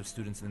tons of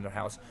students in their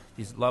house.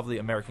 These lovely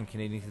American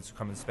Canadians who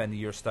come and spend a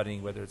year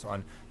studying, whether it's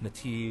on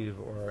Nativ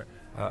or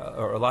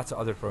lots of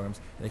other programs,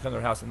 and they come to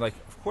their house and like,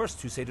 of course,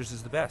 two Seder's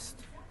is the best.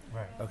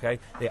 Right. Okay,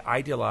 they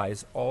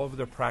idealize all of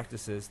their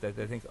practices that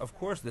they think, of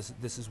course,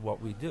 this is what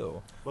we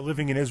do. Well,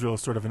 living in Israel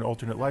is sort of an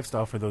alternate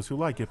lifestyle for those who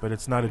like it, but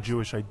it's not a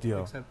Jewish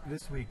ideal. Except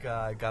this week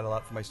I got a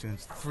lot from my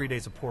students. 3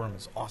 days of Purim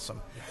is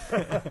awesome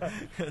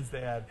because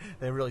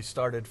they really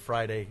started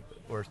Friday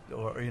or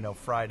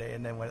Friday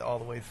and then went all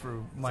the way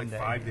through Monday.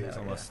 Like 5 days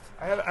almost.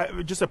 I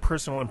have just a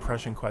personal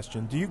impression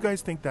question. Do you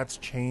guys think that's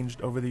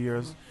changed over the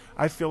years?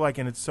 I feel like,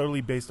 and it's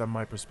totally based on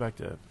my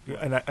perspective.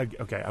 And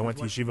I went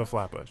to Yeshiva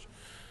Flatbush.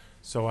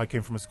 So I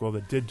came from a school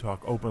that did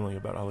talk openly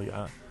about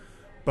Aliyah.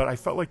 But I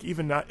felt like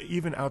even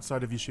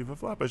outside of Yeshiva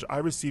Flatbush, I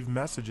received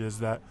messages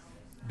that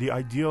the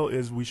ideal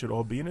is we should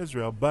all be in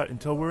Israel, but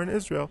until we're in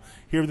Israel,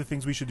 here are the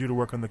things we should do to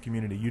work on the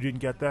community. You didn't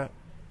get that?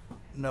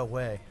 No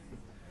way.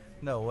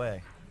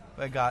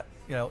 I got,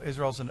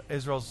 Israel's a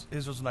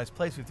nice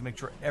place. We have to make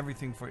sure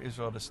everything for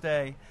Israel to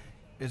stay.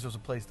 Israel's a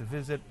place to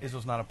visit.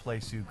 Israel's not a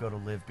place you go to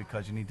live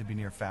because you need to be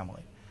near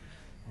family.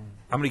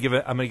 I'm going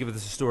to give it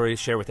this story,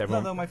 share with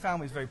everyone. Although my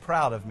family's very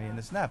proud of me and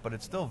this and that, but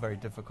it's still very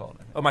difficult.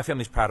 Oh, my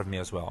family's proud of me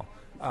as well.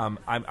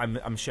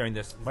 I'm sharing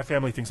this. My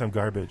family thinks I'm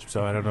garbage,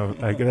 so I don't know.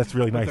 That's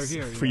really nice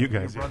for you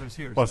guys. Your brother's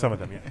here. Well, so. some of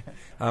them, yeah.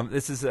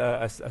 This is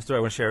a story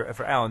I want to share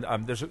for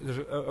Alan. There's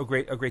a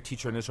great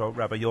teacher in Israel,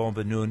 Rabbi Yoel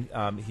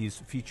Ben-Nun. He's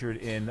featured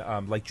in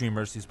Like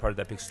Dreamers. He's part of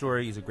that big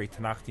story. He's a great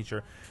Tanakh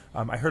teacher.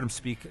 I heard him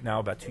speak now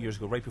about 2 years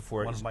ago, right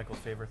before. One of Michael's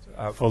favorites.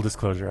 Full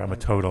disclosure, I'm a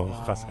total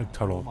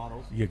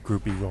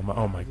groupie role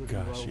model. Oh my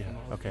gosh, yeah.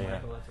 Okay,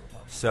 yeah.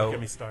 So get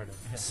me started.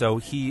 So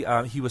he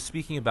was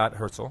speaking about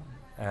Herzl.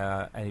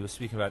 And he was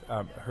speaking about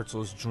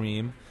Herzl's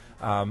dream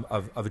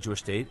of a Jewish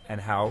state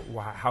and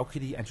how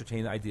could he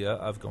entertain the idea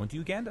of going to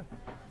Uganda.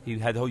 He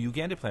had the whole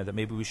Uganda plan that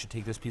maybe we should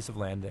take this piece of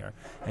land there.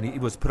 And he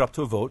was put up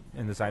to a vote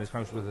in the Zionist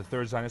Congress, with the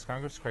third Zionist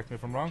Congress, correct me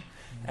if I'm wrong.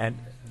 And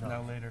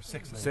no, later,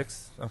 six.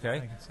 Okay. I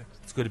think it's six.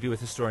 It's good to be with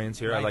historians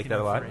here. I like that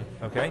a lot.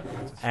 Okay.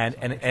 And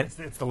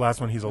it's the last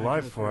one he's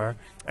alive for.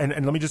 And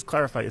let me just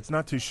clarify, it's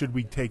not should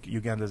we take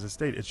Uganda as a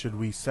state, it's should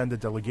we send a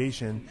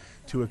delegation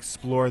to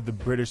explore the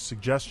British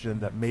suggestion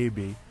that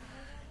maybe.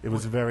 It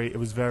was very.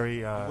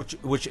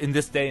 Which in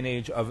this day and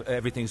age of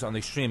everything's on the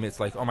extreme, it's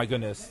like, oh my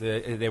goodness,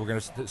 they were going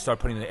to start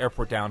putting the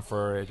airport down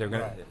for. They're going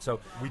to. So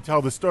we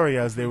tell the story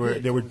as they were.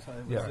 It was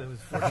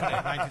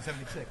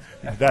 1976.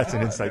 That's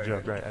an inside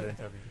joke, right? I didn't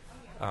tell you.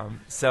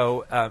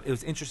 So it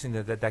was interesting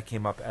that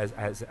came up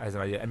as an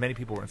idea, and many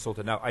people were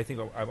insulted. Now, I think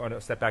I want to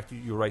step back to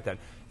you. You're right that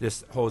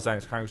this whole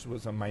Zionist Congress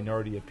was a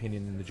minority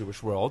opinion in the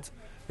Jewish world.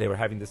 They were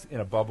having this in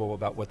a bubble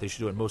about what they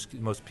should do, and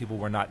most people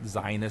were not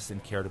Zionists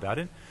and cared about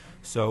it.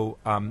 So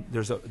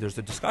there's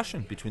a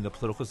discussion between the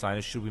political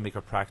Zionists. Should we make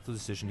a practical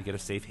decision to get a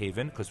safe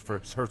haven? Because for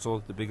Herzl,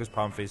 the biggest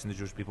problem facing the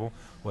Jewish people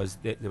was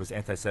that there was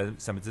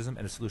anti-Semitism,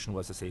 and the solution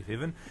was a safe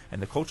haven.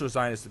 And the cultural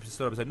Zionists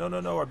stood up and said, no,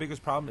 our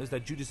biggest problem is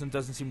that Judaism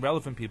doesn't seem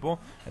relevant people,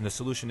 and the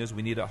solution is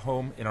we need a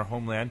home in our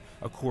homeland,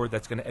 a core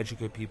that's going to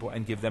educate people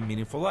and give them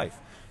meaningful life.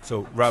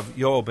 So Rav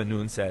Yoel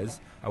Ben-Nun says,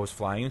 I was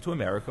flying into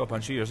America a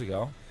bunch of years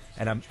ago,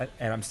 and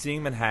I'm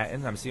seeing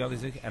Manhattan, I'm seeing all these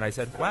things, and I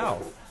said,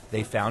 wow,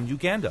 they found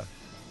Uganda.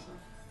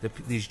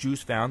 These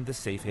Jews found the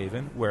safe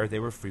haven where they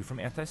were free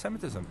from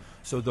anti-Semitism.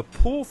 So the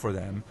pull for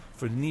them,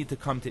 for the need to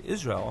come to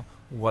Israel,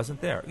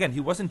 wasn't there. Again, he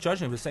wasn't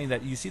judging. He was saying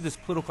that you see this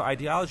political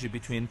ideology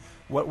between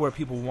where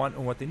people want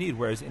and what they need,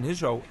 whereas in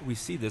Israel, we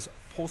see this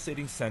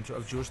pulsating center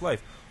of Jewish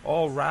life.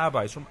 All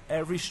rabbis from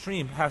every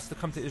stream has to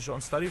come to Israel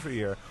and study for a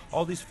year.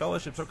 All these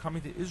fellowships are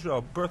coming to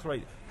Israel.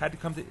 Birthright had to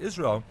come to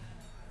Israel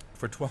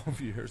for 12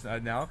 years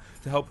now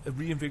to help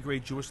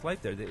reinvigorate Jewish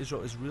life there. That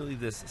Israel is really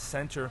this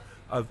center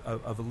of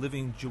a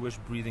living Jewish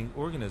breathing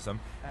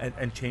organism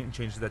and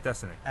changes that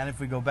destiny. And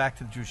if we go back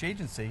to the Jewish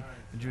Agency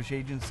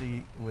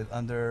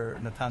under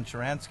Natan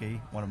Sharansky,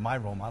 one of my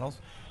role models,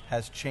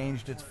 has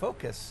changed its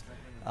focus.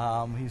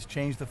 He's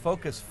changed the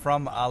focus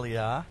from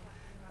Aliyah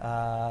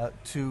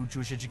to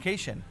Jewish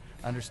education,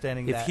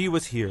 understanding that... If he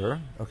was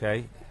here,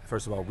 okay...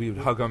 First of all, we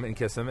would hug him and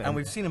kiss him, and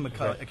we've seen him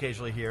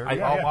occasionally here.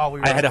 While we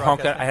were I had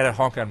a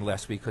honk at him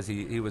last week because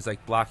he was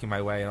like blocking my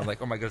way, and I'm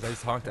like, oh my gosh, I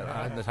just honked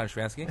at Natan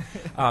Sharansky.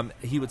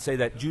 He would say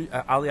that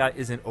Aliyah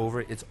isn't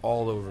over; it's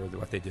all over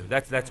what they do.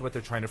 That's what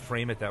they're trying to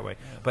frame it that way.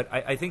 But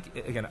I think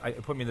again,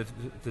 it put me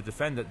to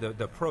defend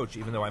the approach,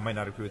 even though I might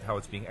not agree with how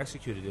it's being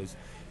executed.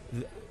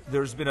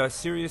 There's been a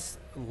serious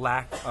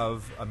lack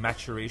of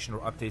maturation or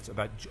updates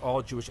about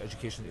all Jewish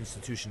education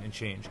institution and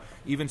change.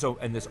 Even so,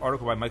 and this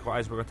article by Michael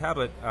Eisberg on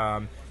Tablet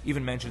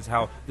even mentions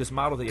how this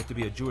model that you have to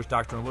be a Jewish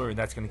doctor and lawyer and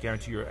that's going to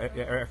guarantee your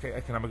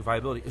economic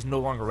viability is no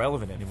longer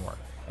relevant anymore.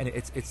 And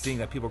it's seeing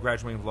that people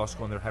graduating from law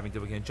school and they're having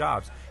difficulty getting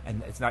jobs.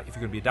 And it's not, if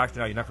you're going to be a doctor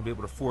now, you're not going to be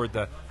able to afford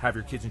to have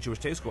your kids in Jewish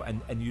day school.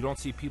 And you don't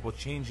see people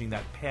changing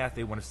that path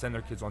they want to send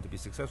their kids on to be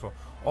successful.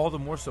 All the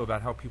more so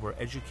about how people are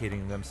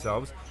educating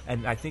themselves.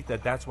 And I think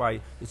that that's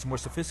why it's more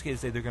sophisticated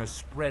to say they're going to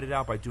spread it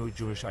out by doing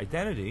Jewish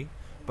identity.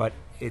 But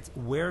it's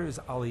where is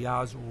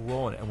Aliyah's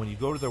role in it? And when you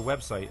go to their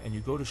website and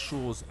you go to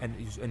shuls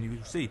and you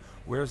see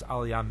where's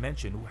Aliyah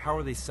mentioned, how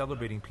are they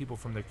celebrating people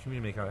from their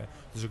community making Aliyah?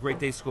 There's a great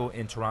day school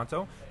in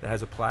Toronto that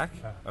has a plaque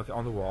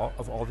on the wall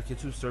of all the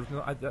kids who served in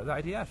the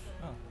IDF.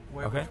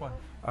 Oh, which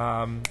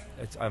one?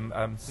 It's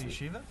the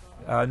yeshiva?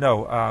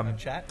 No.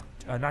 Chat?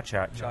 Not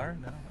Chat. Char?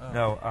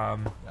 No.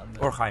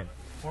 Or Chaim.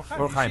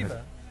 Or Chaim.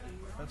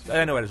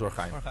 I know it is Or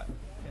Chaim. Yeah.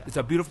 It's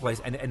a beautiful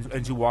place,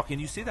 and you walk in,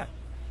 you see that.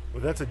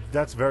 Well,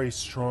 that's very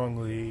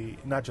strongly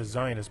not just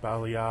Zionist, but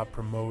Aliyah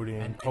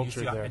promoting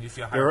culture there.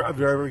 There are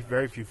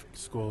very few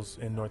schools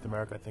in North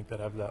America, I think, that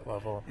have that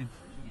level.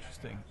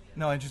 Interesting.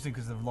 No, interesting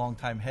because the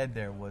longtime head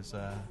there was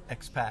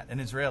expat,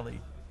 an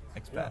Israeli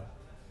expat. Yeah.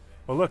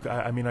 Well, look,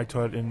 I mean, I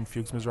taught in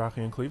Fuchs Mizrahi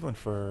in Cleveland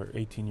for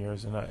 18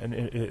 years, and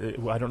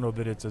I don't know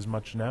that it's as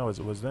much now as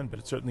it was then, but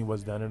it certainly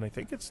was then, and I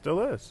think it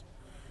still is.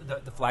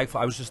 The flag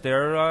fly. I was just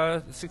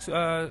there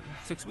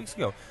 6 weeks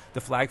ago. The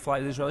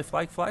Israeli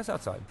flag flies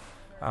outside.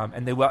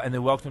 And they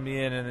welcomed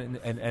me in,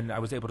 and I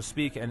was able to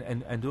speak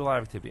and do a lot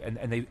of activity,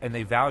 and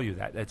they value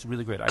that. That's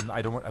really great.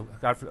 I don't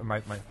want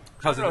my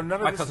cousin.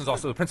 My cousin's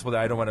also the principal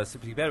there. I don't want to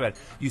speak bad about it.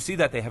 You see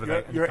that they have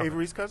You're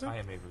Avery's cousin? I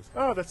am Avery's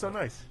cousin. Oh, that's so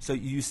nice. So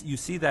you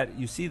see that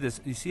you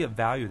see a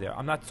value there.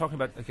 I'm not talking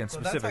about again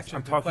specifics.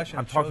 I'm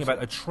talking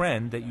about a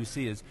trend that you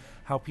see is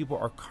how people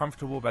are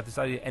comfortable about this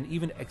idea and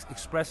even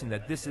expressing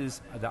that this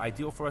is the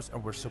ideal for us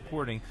and we're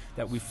supporting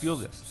that we feel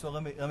this. So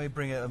let me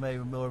bring it a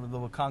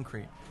little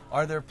concrete.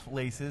 Are there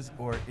places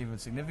or even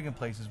significant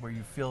places where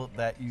you feel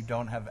that you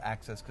don't have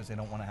access because they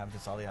don't want to have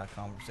this Aliyah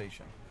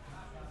conversation?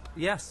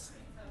 Yes.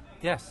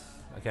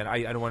 Again,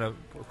 I don't want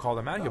to call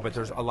them out here, but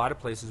there's a lot of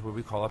places where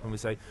we call up and we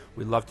say,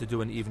 we'd love to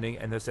do an evening,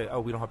 and they say, oh,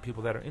 we don't have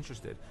people that are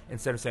interested.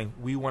 Instead of saying,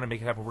 we want to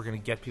make it happen, we're going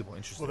to get people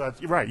interested. Well,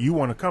 that's right. You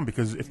want to come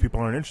because if people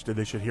aren't interested,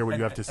 they should hear what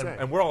you have to say.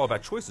 And we're all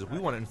about choices. We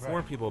want to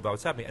inform people about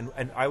what's happening.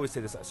 And I always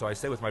say this, so I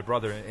stay with my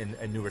brother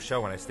in New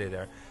Rochelle when I stay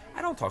there.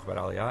 I don't talk about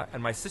Aliyah.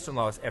 And my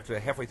sister-in-law, after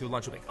halfway through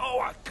lunch, will be like,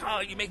 oh,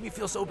 God, you make me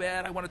feel so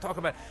bad. I want to talk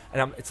about it.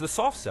 And it's the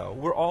soft sell.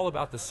 We're all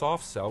about the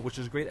soft sell, which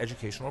is a great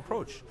educational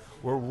approach.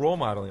 We're role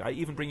modeling. I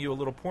even bring you a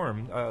little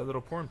poem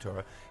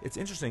Torah. It's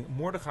interesting.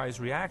 Mordecai's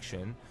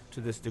reaction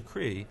to this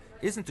decree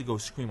isn't to go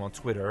scream on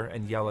Twitter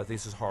and yell at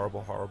this is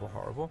horrible, horrible,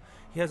 horrible.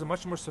 He has a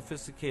much more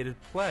sophisticated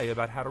play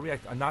about how to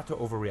react, and not to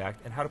overreact,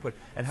 and how to put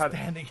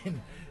standing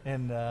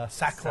in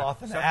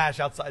sackcloth and ash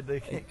outside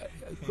the.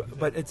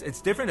 But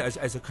it's different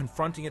as a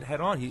confronting it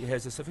head on. He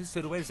has a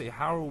sophisticated way to say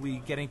how are we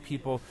getting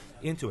people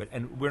into it,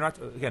 and we're not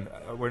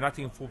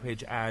taking full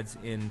page ads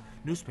in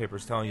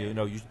newspapers telling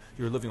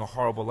you're living a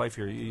horrible life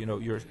here.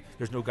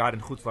 There's no God in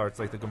Chutz La'aretz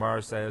like the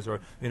Gemara says, or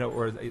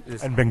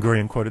this. And Ben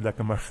Gurion quoted that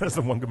Gemara. That's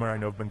the one Gemara I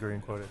know Ben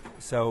Gurion quoted.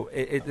 So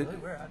where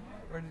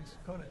did he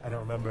quote it? I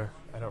don't remember.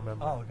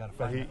 Oh, we gotta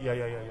find it.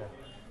 Yeah.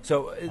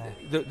 So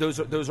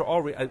those are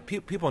all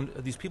people.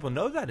 These people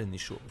know that in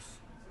these shuls,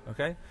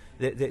 okay?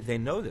 They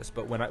know this.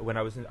 But when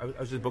I was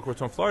in Boca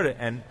Raton, Florida,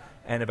 and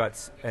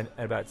about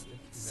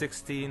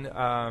 16.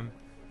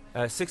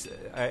 I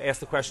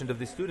asked the question of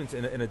the students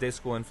in a day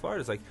school in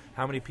Florida. It's like,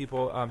 how many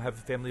people have a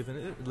family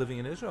living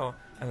in Israel?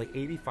 And like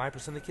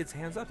 85% of the kids'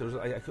 hands up.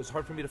 It was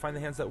hard for me to find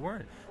the hands that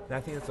weren't. And I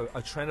think it's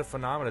a trend of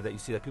phenomena that you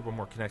see that people are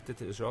more connected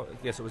to Israel.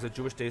 Yes, it was a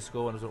Jewish day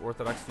school and it was an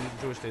Orthodox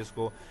Jewish day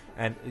school,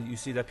 and you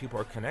see that people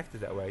are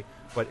connected that way.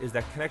 But is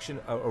that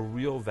connection a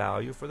real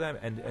value for them?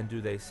 And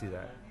do they see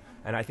that?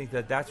 And I think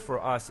that's for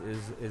us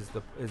is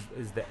the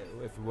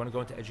if we want to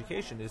go into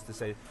education is to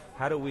say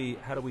how do we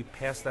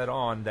pass that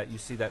on, that you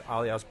see that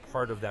Aliyah is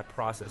part of that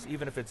process,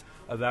 even if it's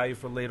a value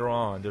for later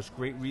on. There's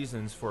great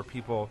reasons for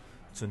people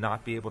to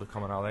not be able to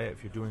come on Aliyah.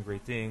 If you're doing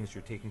great things,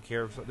 you're taking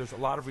care of. So there's a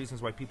lot of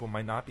reasons why people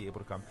might not be able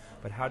to come.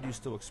 But how do you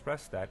still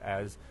express that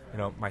as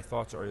my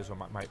thoughts are Israel,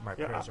 my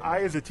prayers are.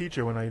 As a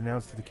teacher, when I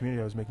announced to the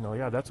community I was making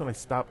Aliyah, that's when I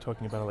stopped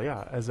talking about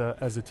Aliyah.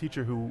 As a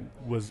teacher who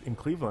was in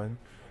Cleveland,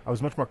 I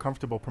was much more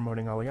comfortable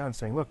promoting Aliyah and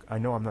saying, look, I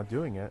know I'm not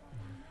doing it,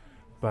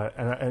 but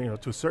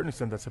to a certain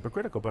extent that's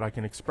hypocritical, but I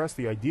can express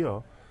the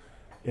ideal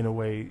in a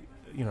way,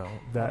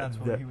 that's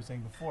what he was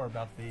saying before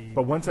about the.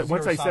 But once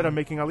I said I'm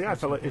making Aliyah, I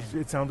felt like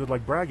it sounded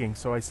like bragging.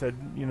 So I said,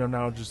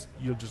 now I'll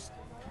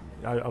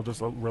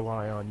just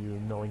rely on you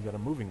knowing that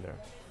I'm moving there.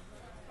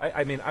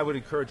 I would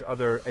encourage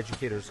other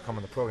educators to come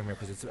on the program here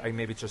because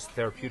maybe it's just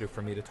therapeutic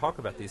for me to talk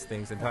about these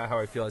things and how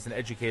I feel as an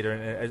educator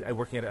and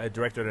working at a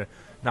director at a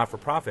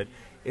not-for-profit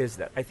is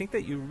that I think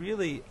that you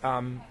really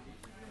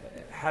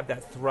have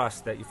that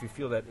thrust that if you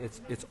feel that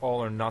it's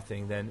all or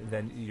nothing,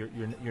 then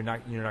you're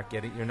not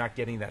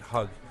getting that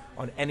hug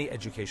on any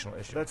educational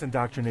issue. That's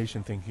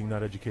indoctrination thinking,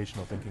 not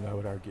educational thinking, I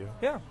would argue.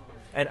 Yeah.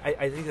 And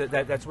I think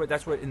that's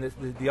what in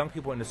the young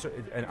people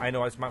and I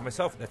know as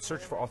myself, that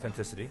search for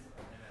authenticity,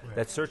 right.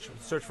 That search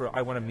for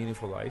I want a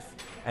meaningful life,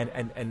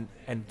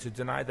 and to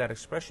deny that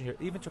expression here,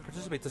 even to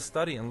participate, to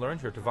study and learn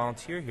here, to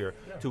volunteer here,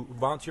 to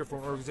volunteer for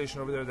an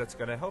organization over there that's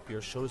going to help you,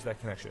 shows that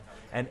connection.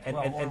 And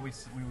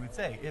we would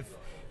say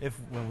if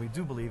when we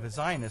do believe as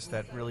Zionists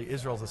that really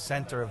Israel's the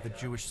center of the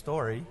Jewish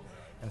story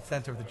and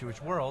center of the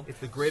Jewish world, it's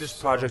the greatest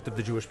project of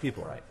the Jewish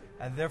people, right?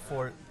 And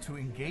therefore, to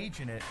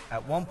engage in it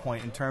at one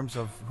point in terms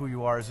of who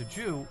you are as a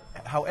Jew,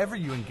 however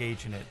you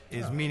engage in it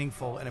is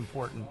meaningful and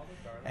important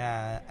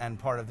and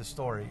part of the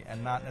story,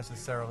 and not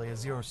necessarily a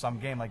zero-sum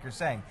game like you're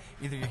saying.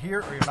 Either you're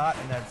here or you're not,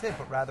 and that's it.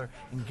 But rather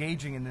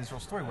engaging in the Israel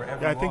story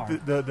wherever you are. I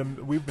think the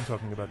we've been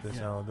talking about this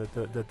now. That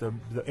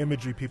the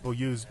imagery people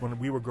used when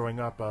we were growing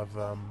up of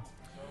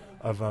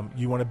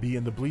you want to be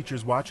in the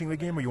bleachers watching the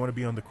game or you want to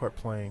be on the court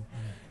playing,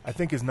 I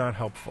think is not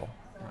helpful,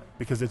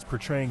 because it's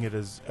portraying it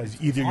as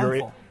either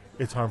you're.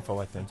 It's harmful,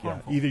 I think.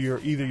 Either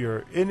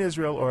you're in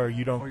Israel or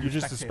you don't. Or you're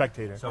just a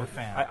spectator. So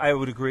I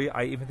would agree.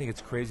 I even think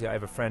it's crazy. I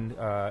have a friend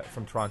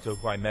from Toronto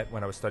who I met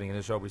when I was studying in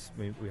Israel.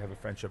 We have a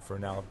friendship for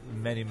now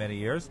many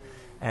years,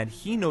 and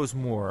he knows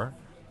more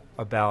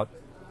about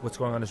what's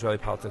going on in Israeli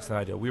politics than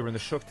I do. We were in the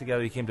Shuk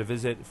together. He came to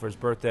visit for his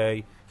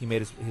birthday. He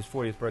made his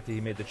 40th birthday.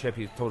 He made the trip.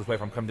 He told his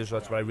wife, "I'm coming to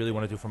Israel. That's what I really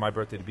want to do for my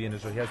birthday, to be in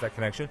Israel." He has that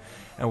connection.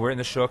 And we're in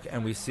the Shuk,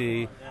 and we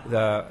see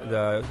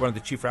the one of the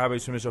chief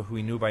rabbis from Israel who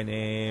we knew by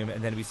name,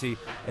 and then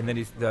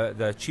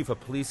the chief of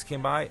police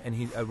came by, and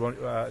he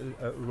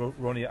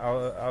Roni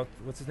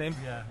what's his name?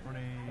 Yeah,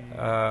 Roni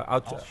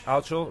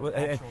Alchul,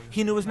 and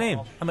he knew his name.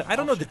 I mean, I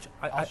don't know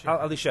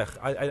Ali Sheikh.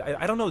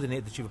 I don't know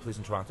the chief of police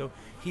in Toronto.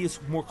 He is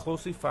more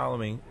closely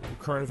following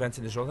current events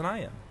in Israel than I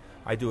am.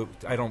 I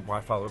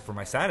don't follow it for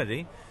my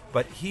sanity,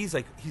 but he's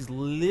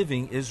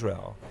living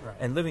Israel, right,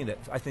 and living it.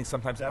 I think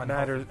sometimes that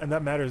matters, and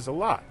that matters a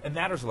lot. It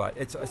matters a lot.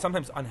 It's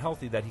sometimes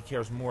unhealthy that he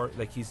cares more.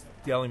 Like he's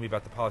telling me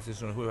about the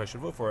politician and who I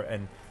should vote for,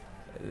 and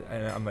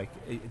I'm like,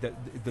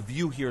 the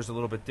view here is a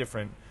little bit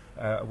different.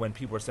 When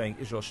people are saying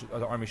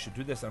the army should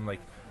do this, I'm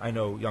like, I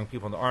know young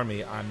people in the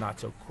army. I'm not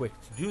so quick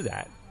to do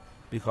that,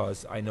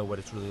 because I know what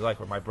it's really like.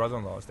 Or my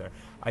brother-in-law is there.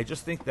 I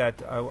just think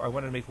that I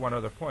wanted to make one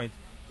other point.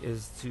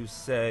 Is to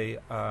say,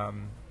 I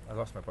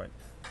lost my point.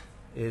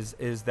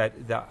 Is that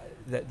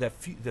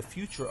the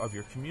future of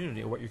your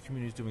community or what your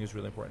community is doing is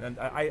really important. And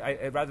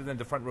I rather than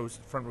the front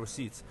row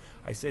seats,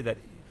 I say that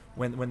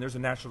when there's a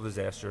natural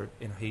disaster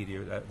in Haiti,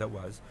 or that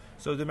was,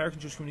 so the American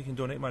Jewish community can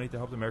donate money to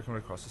help the American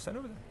Red Cross to send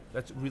over there.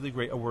 That's really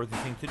great, a worthy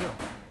thing to do.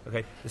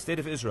 Okay, the state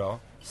of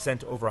Israel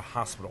sent over a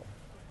hospital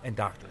and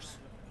doctors,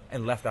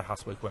 and left that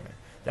hospital equipment.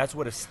 That's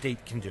what a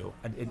state can do,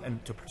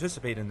 and to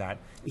participate in that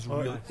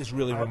is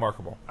really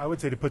remarkable. I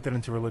would say, to put that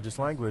into religious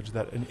language,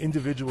 that an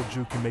individual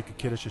Jew can make a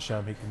Kiddush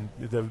Hashem.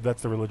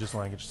 That's the religious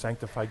language.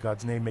 Sanctify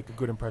God's name, make a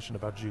good impression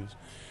about Jews.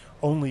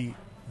 Only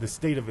the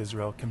state of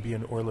Israel can be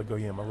an Or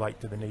LaGoyim, a light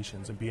to the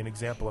nations, and be an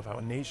example of how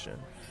a nation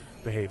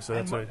behaves. So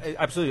that's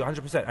absolutely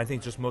 100%. I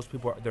think just most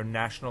people, their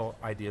national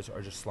ideas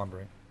are just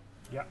slumbering.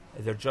 Yeah,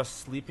 they're just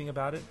sleeping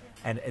about it,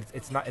 and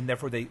it's not, and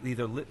therefore they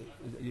either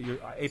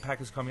APAC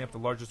is coming up. The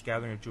largest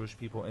gathering of Jewish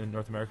people in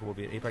North America will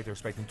be at APAC. They're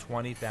expecting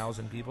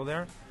 20,000 people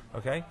there,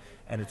 okay,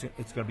 and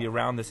it's going to be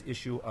around this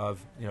issue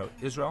of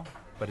Israel,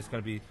 but it's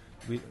going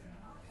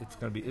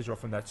to be Israel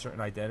from that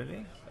certain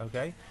identity,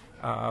 okay,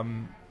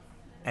 and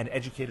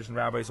educators and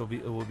rabbis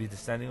will be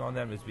descending on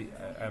them.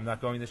 I'm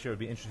not going this year. It would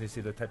be interesting to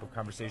see the type of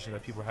conversation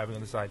that people are having on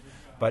the side,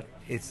 but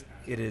it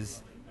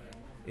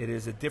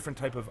is a different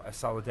type of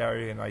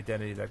solidarity and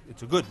identity. That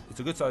it's a good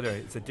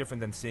solidarity. It's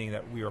different than seeing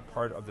that we are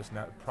part of this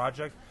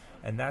project,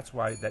 and that's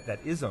why that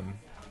ism,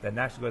 that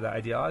national, that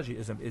ideology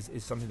ism,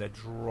 is something that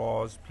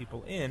draws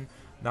people in,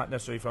 not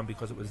necessarily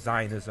because it was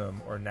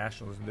Zionism or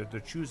nationalism. They're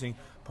choosing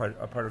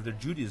a part of their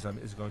Judaism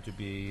is going to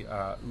be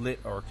lit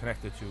or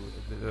connected to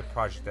the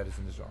project that is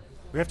in Israel.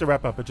 We have to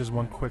wrap up, but just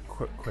one quick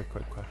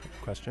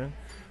question.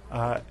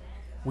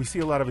 We see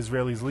a lot of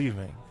Israelis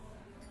leaving.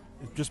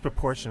 Just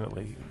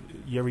proportionately,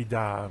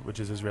 Yerida, which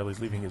is Israelis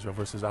leaving Israel,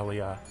 versus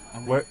Aliya.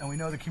 And we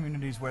know the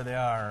communities where they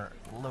are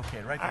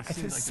located, right?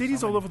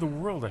 Cities all over the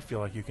world, I feel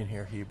like you can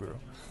hear Hebrew.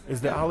 Is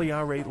the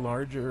Aliya rate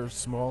larger,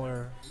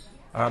 smaller?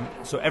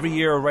 So every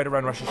year, right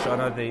around Rosh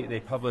Hashanah,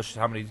 they publish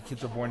how many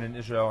kids were born in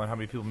Israel and how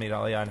many people made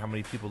Aliyah and how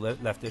many people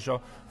left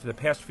Israel. For the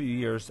past few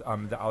years, the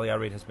Aliyah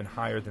rate has been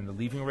higher than the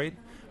leaving rate.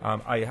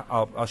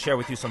 I'll share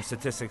with you some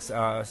statistics,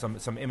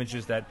 some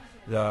images that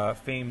the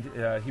famed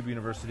Hebrew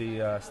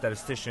University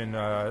statistician,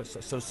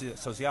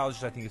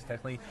 sociologist, I think is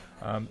technically,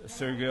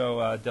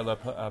 Sergio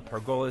Della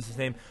Pergola is his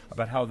name,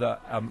 about how the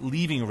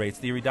leaving rates,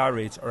 the Yerida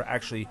rates, are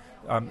actually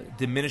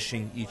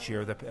diminishing each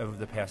year of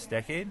the past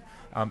decade.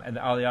 And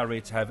the Aliyah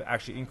rates have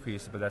actually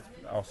increased, but that's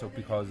also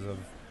because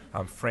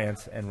of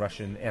France and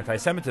Russian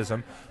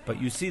anti-Semitism. But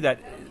you see that,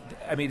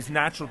 it's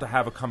natural to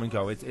have a come and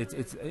go.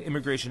 It's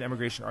immigration,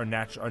 emigration are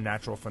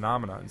natural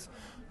phenomenons.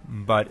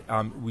 But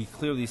we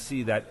clearly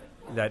see that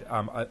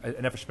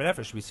an effort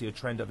b'nefesh, we see a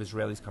trend of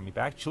Israelis coming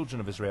back, children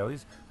of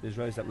Israelis, the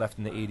Israelis that left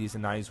in the 80s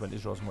and 90s when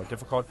Israel was more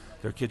difficult.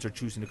 Their kids are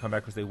choosing to come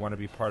back because they want to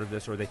be part of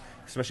this, or they,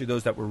 especially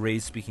those that were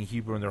raised speaking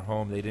Hebrew in their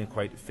home, they didn't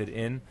quite fit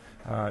in.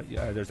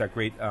 There's that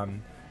great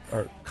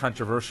or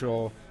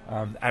controversial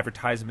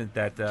advertisement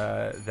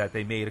that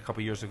they made a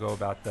couple years ago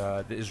about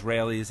the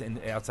Israelis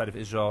outside of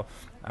Israel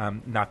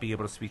not being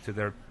able to speak to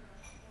their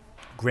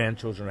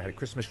grandchildren or had a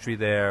Christmas tree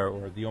there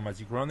or the Yom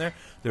HaZikaron there.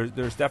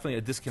 There's definitely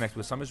a disconnect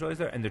with some Israelis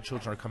there, and their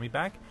children are coming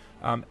back.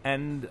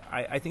 And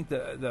I think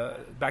the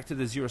back to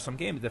the zero-sum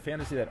game, the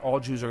fantasy that all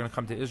Jews are going to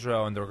come to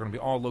Israel and they're going to be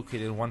all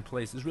located in one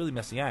place is really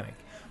messianic.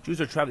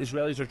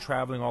 Israelis are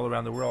traveling all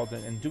around the world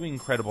and doing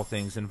incredible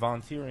things and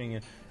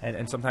volunteering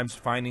and sometimes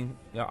finding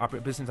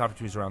business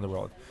opportunities around the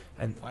world.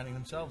 And finding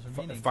themselves and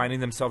meaning. Finding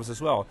themselves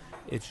as well.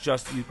 It's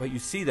just, but you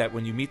see that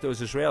when you meet those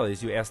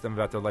Israelis, you ask them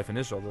about their life in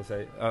Israel, they'll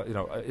say,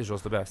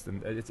 Israel's the best.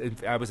 And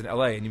I was in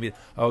LA and you meet,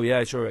 oh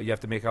yeah, sure, you have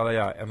to make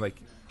Aliya. I'm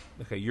like,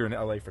 okay, you're in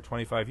LA for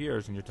 25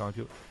 years and you're telling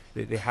people,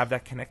 they have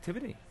that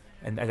connectivity.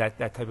 And that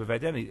type of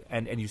identity.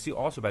 And you see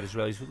also about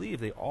Israelis who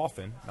leave, they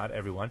often, not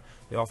everyone,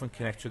 they often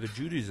connect to the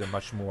Judaism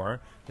much more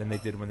than they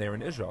did when they were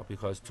in Israel,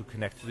 because to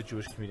connect to the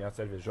Jewish community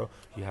outside of Israel,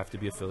 you have to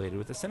be affiliated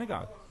with the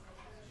synagogue.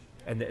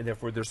 And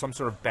therefore, there's some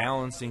sort of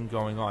balancing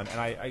going on. And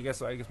I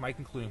guess my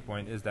concluding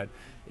point is that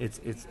it's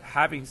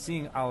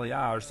seeing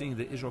Aliya or seeing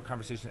the Israel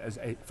conversation as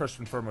first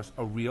and foremost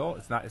a real.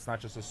 It's not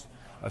just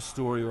a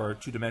story or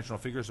two-dimensional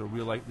figures. Or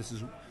real, like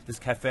this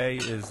cafe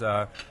is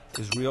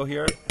real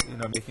here.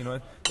 Making noise.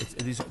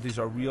 These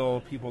are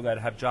real people that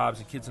have jobs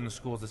and kids in the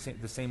schools.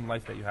 The same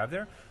life that you have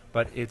there.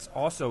 But it's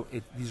also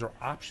these are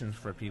options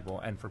for people,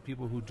 and for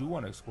people who do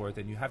want to explore it,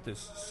 then you have to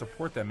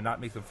support them and not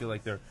make them feel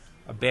like they're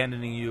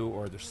abandoning you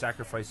or they're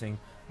sacrificing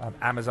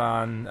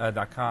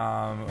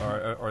Amazon.com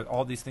or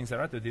all these things that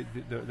are out there.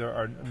 There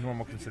are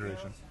normal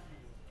considerations.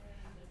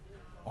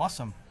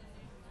 Awesome.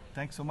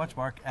 Thanks so much,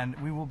 Mark. And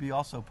we will be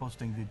also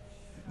posting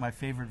my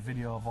favorite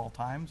video of all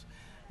times,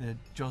 the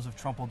Joseph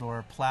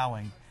Trumpeldor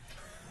plowing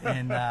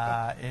in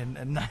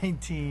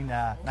 1918,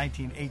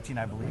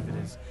 I believe it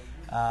is,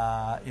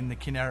 in the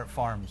Kinneret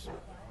Farms.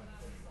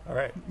 All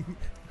right.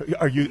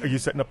 Are you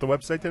setting up the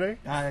website today?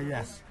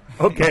 Yes.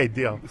 Okay,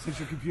 deal. Since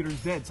your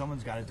computer's dead,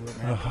 someone's got to do it,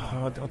 man.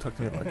 Don't talk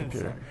to me about the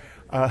computer.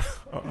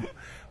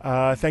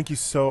 Thank you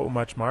so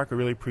much, Mark. I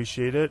really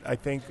appreciate it. I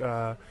think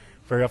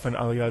very often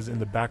Aliya is in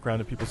the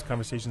background of people's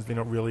conversations. They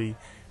don't really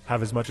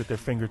have as much at their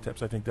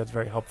fingertips. I think that's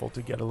very helpful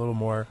to get a little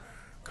more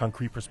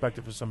concrete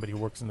perspective for somebody who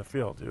works in the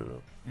field.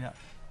 Yeah,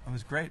 it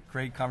was great.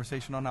 Great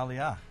conversation on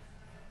Aliya.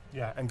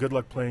 Yeah, and good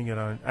luck playing it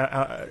on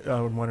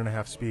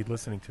 1.5 speed,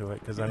 listening to it,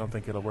 because I don't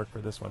think it'll work for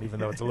this one,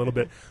 even though it's a little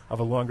bit of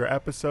a longer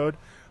episode.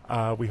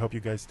 We hope you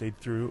guys stayed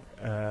through,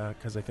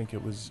 because I think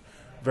it was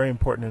very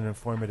important and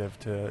informative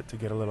to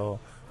get a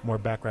little more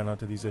background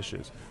onto these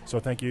issues.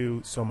 So thank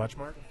you so much,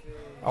 Mark.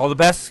 All the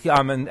best,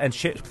 and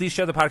please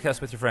share the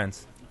podcast with your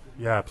friends.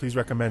 Yeah, please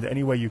recommend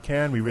any way you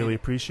can. We really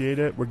appreciate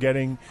it. We're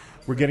getting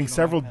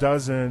several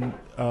dozen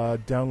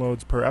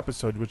downloads per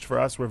episode, which for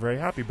us we're very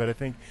happy. But I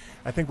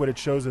think what it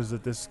shows is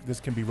that this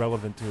can be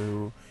relevant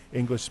to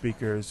English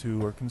speakers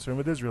who are concerned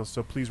with Israel.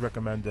 So please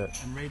recommend it.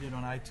 And rate it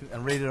on iTunes.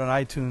 And rate it on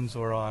iTunes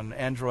or on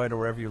Android or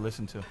wherever you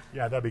listen to.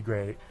 Yeah, that'd be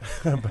great.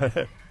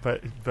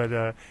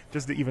 but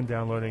just even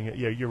downloading it.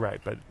 Yeah, you're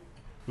right. But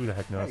who the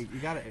heck knows?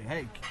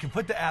 Hey, you can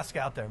put the ask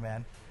out there,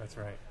 man. That's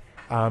right.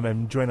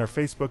 And join our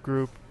Facebook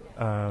group.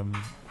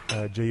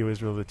 JU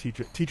Israel, the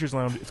Teachers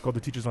Lounge. It's called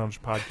the Teachers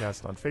Lounge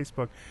Podcast on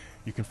Facebook.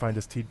 You can find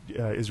us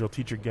Israel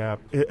Teacher Gap,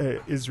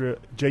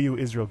 JU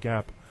Israel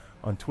Gap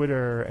on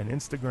Twitter and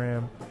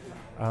Instagram.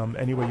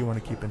 Any way you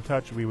want to keep in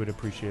touch, we would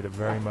appreciate it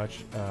very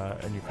much,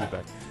 and your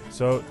feedback.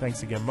 So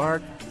thanks again,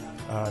 Mark.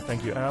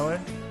 Thank you, Alan.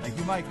 Thank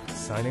you, Mike.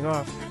 Signing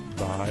off.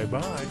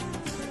 Bye-bye.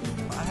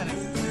 I had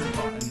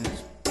a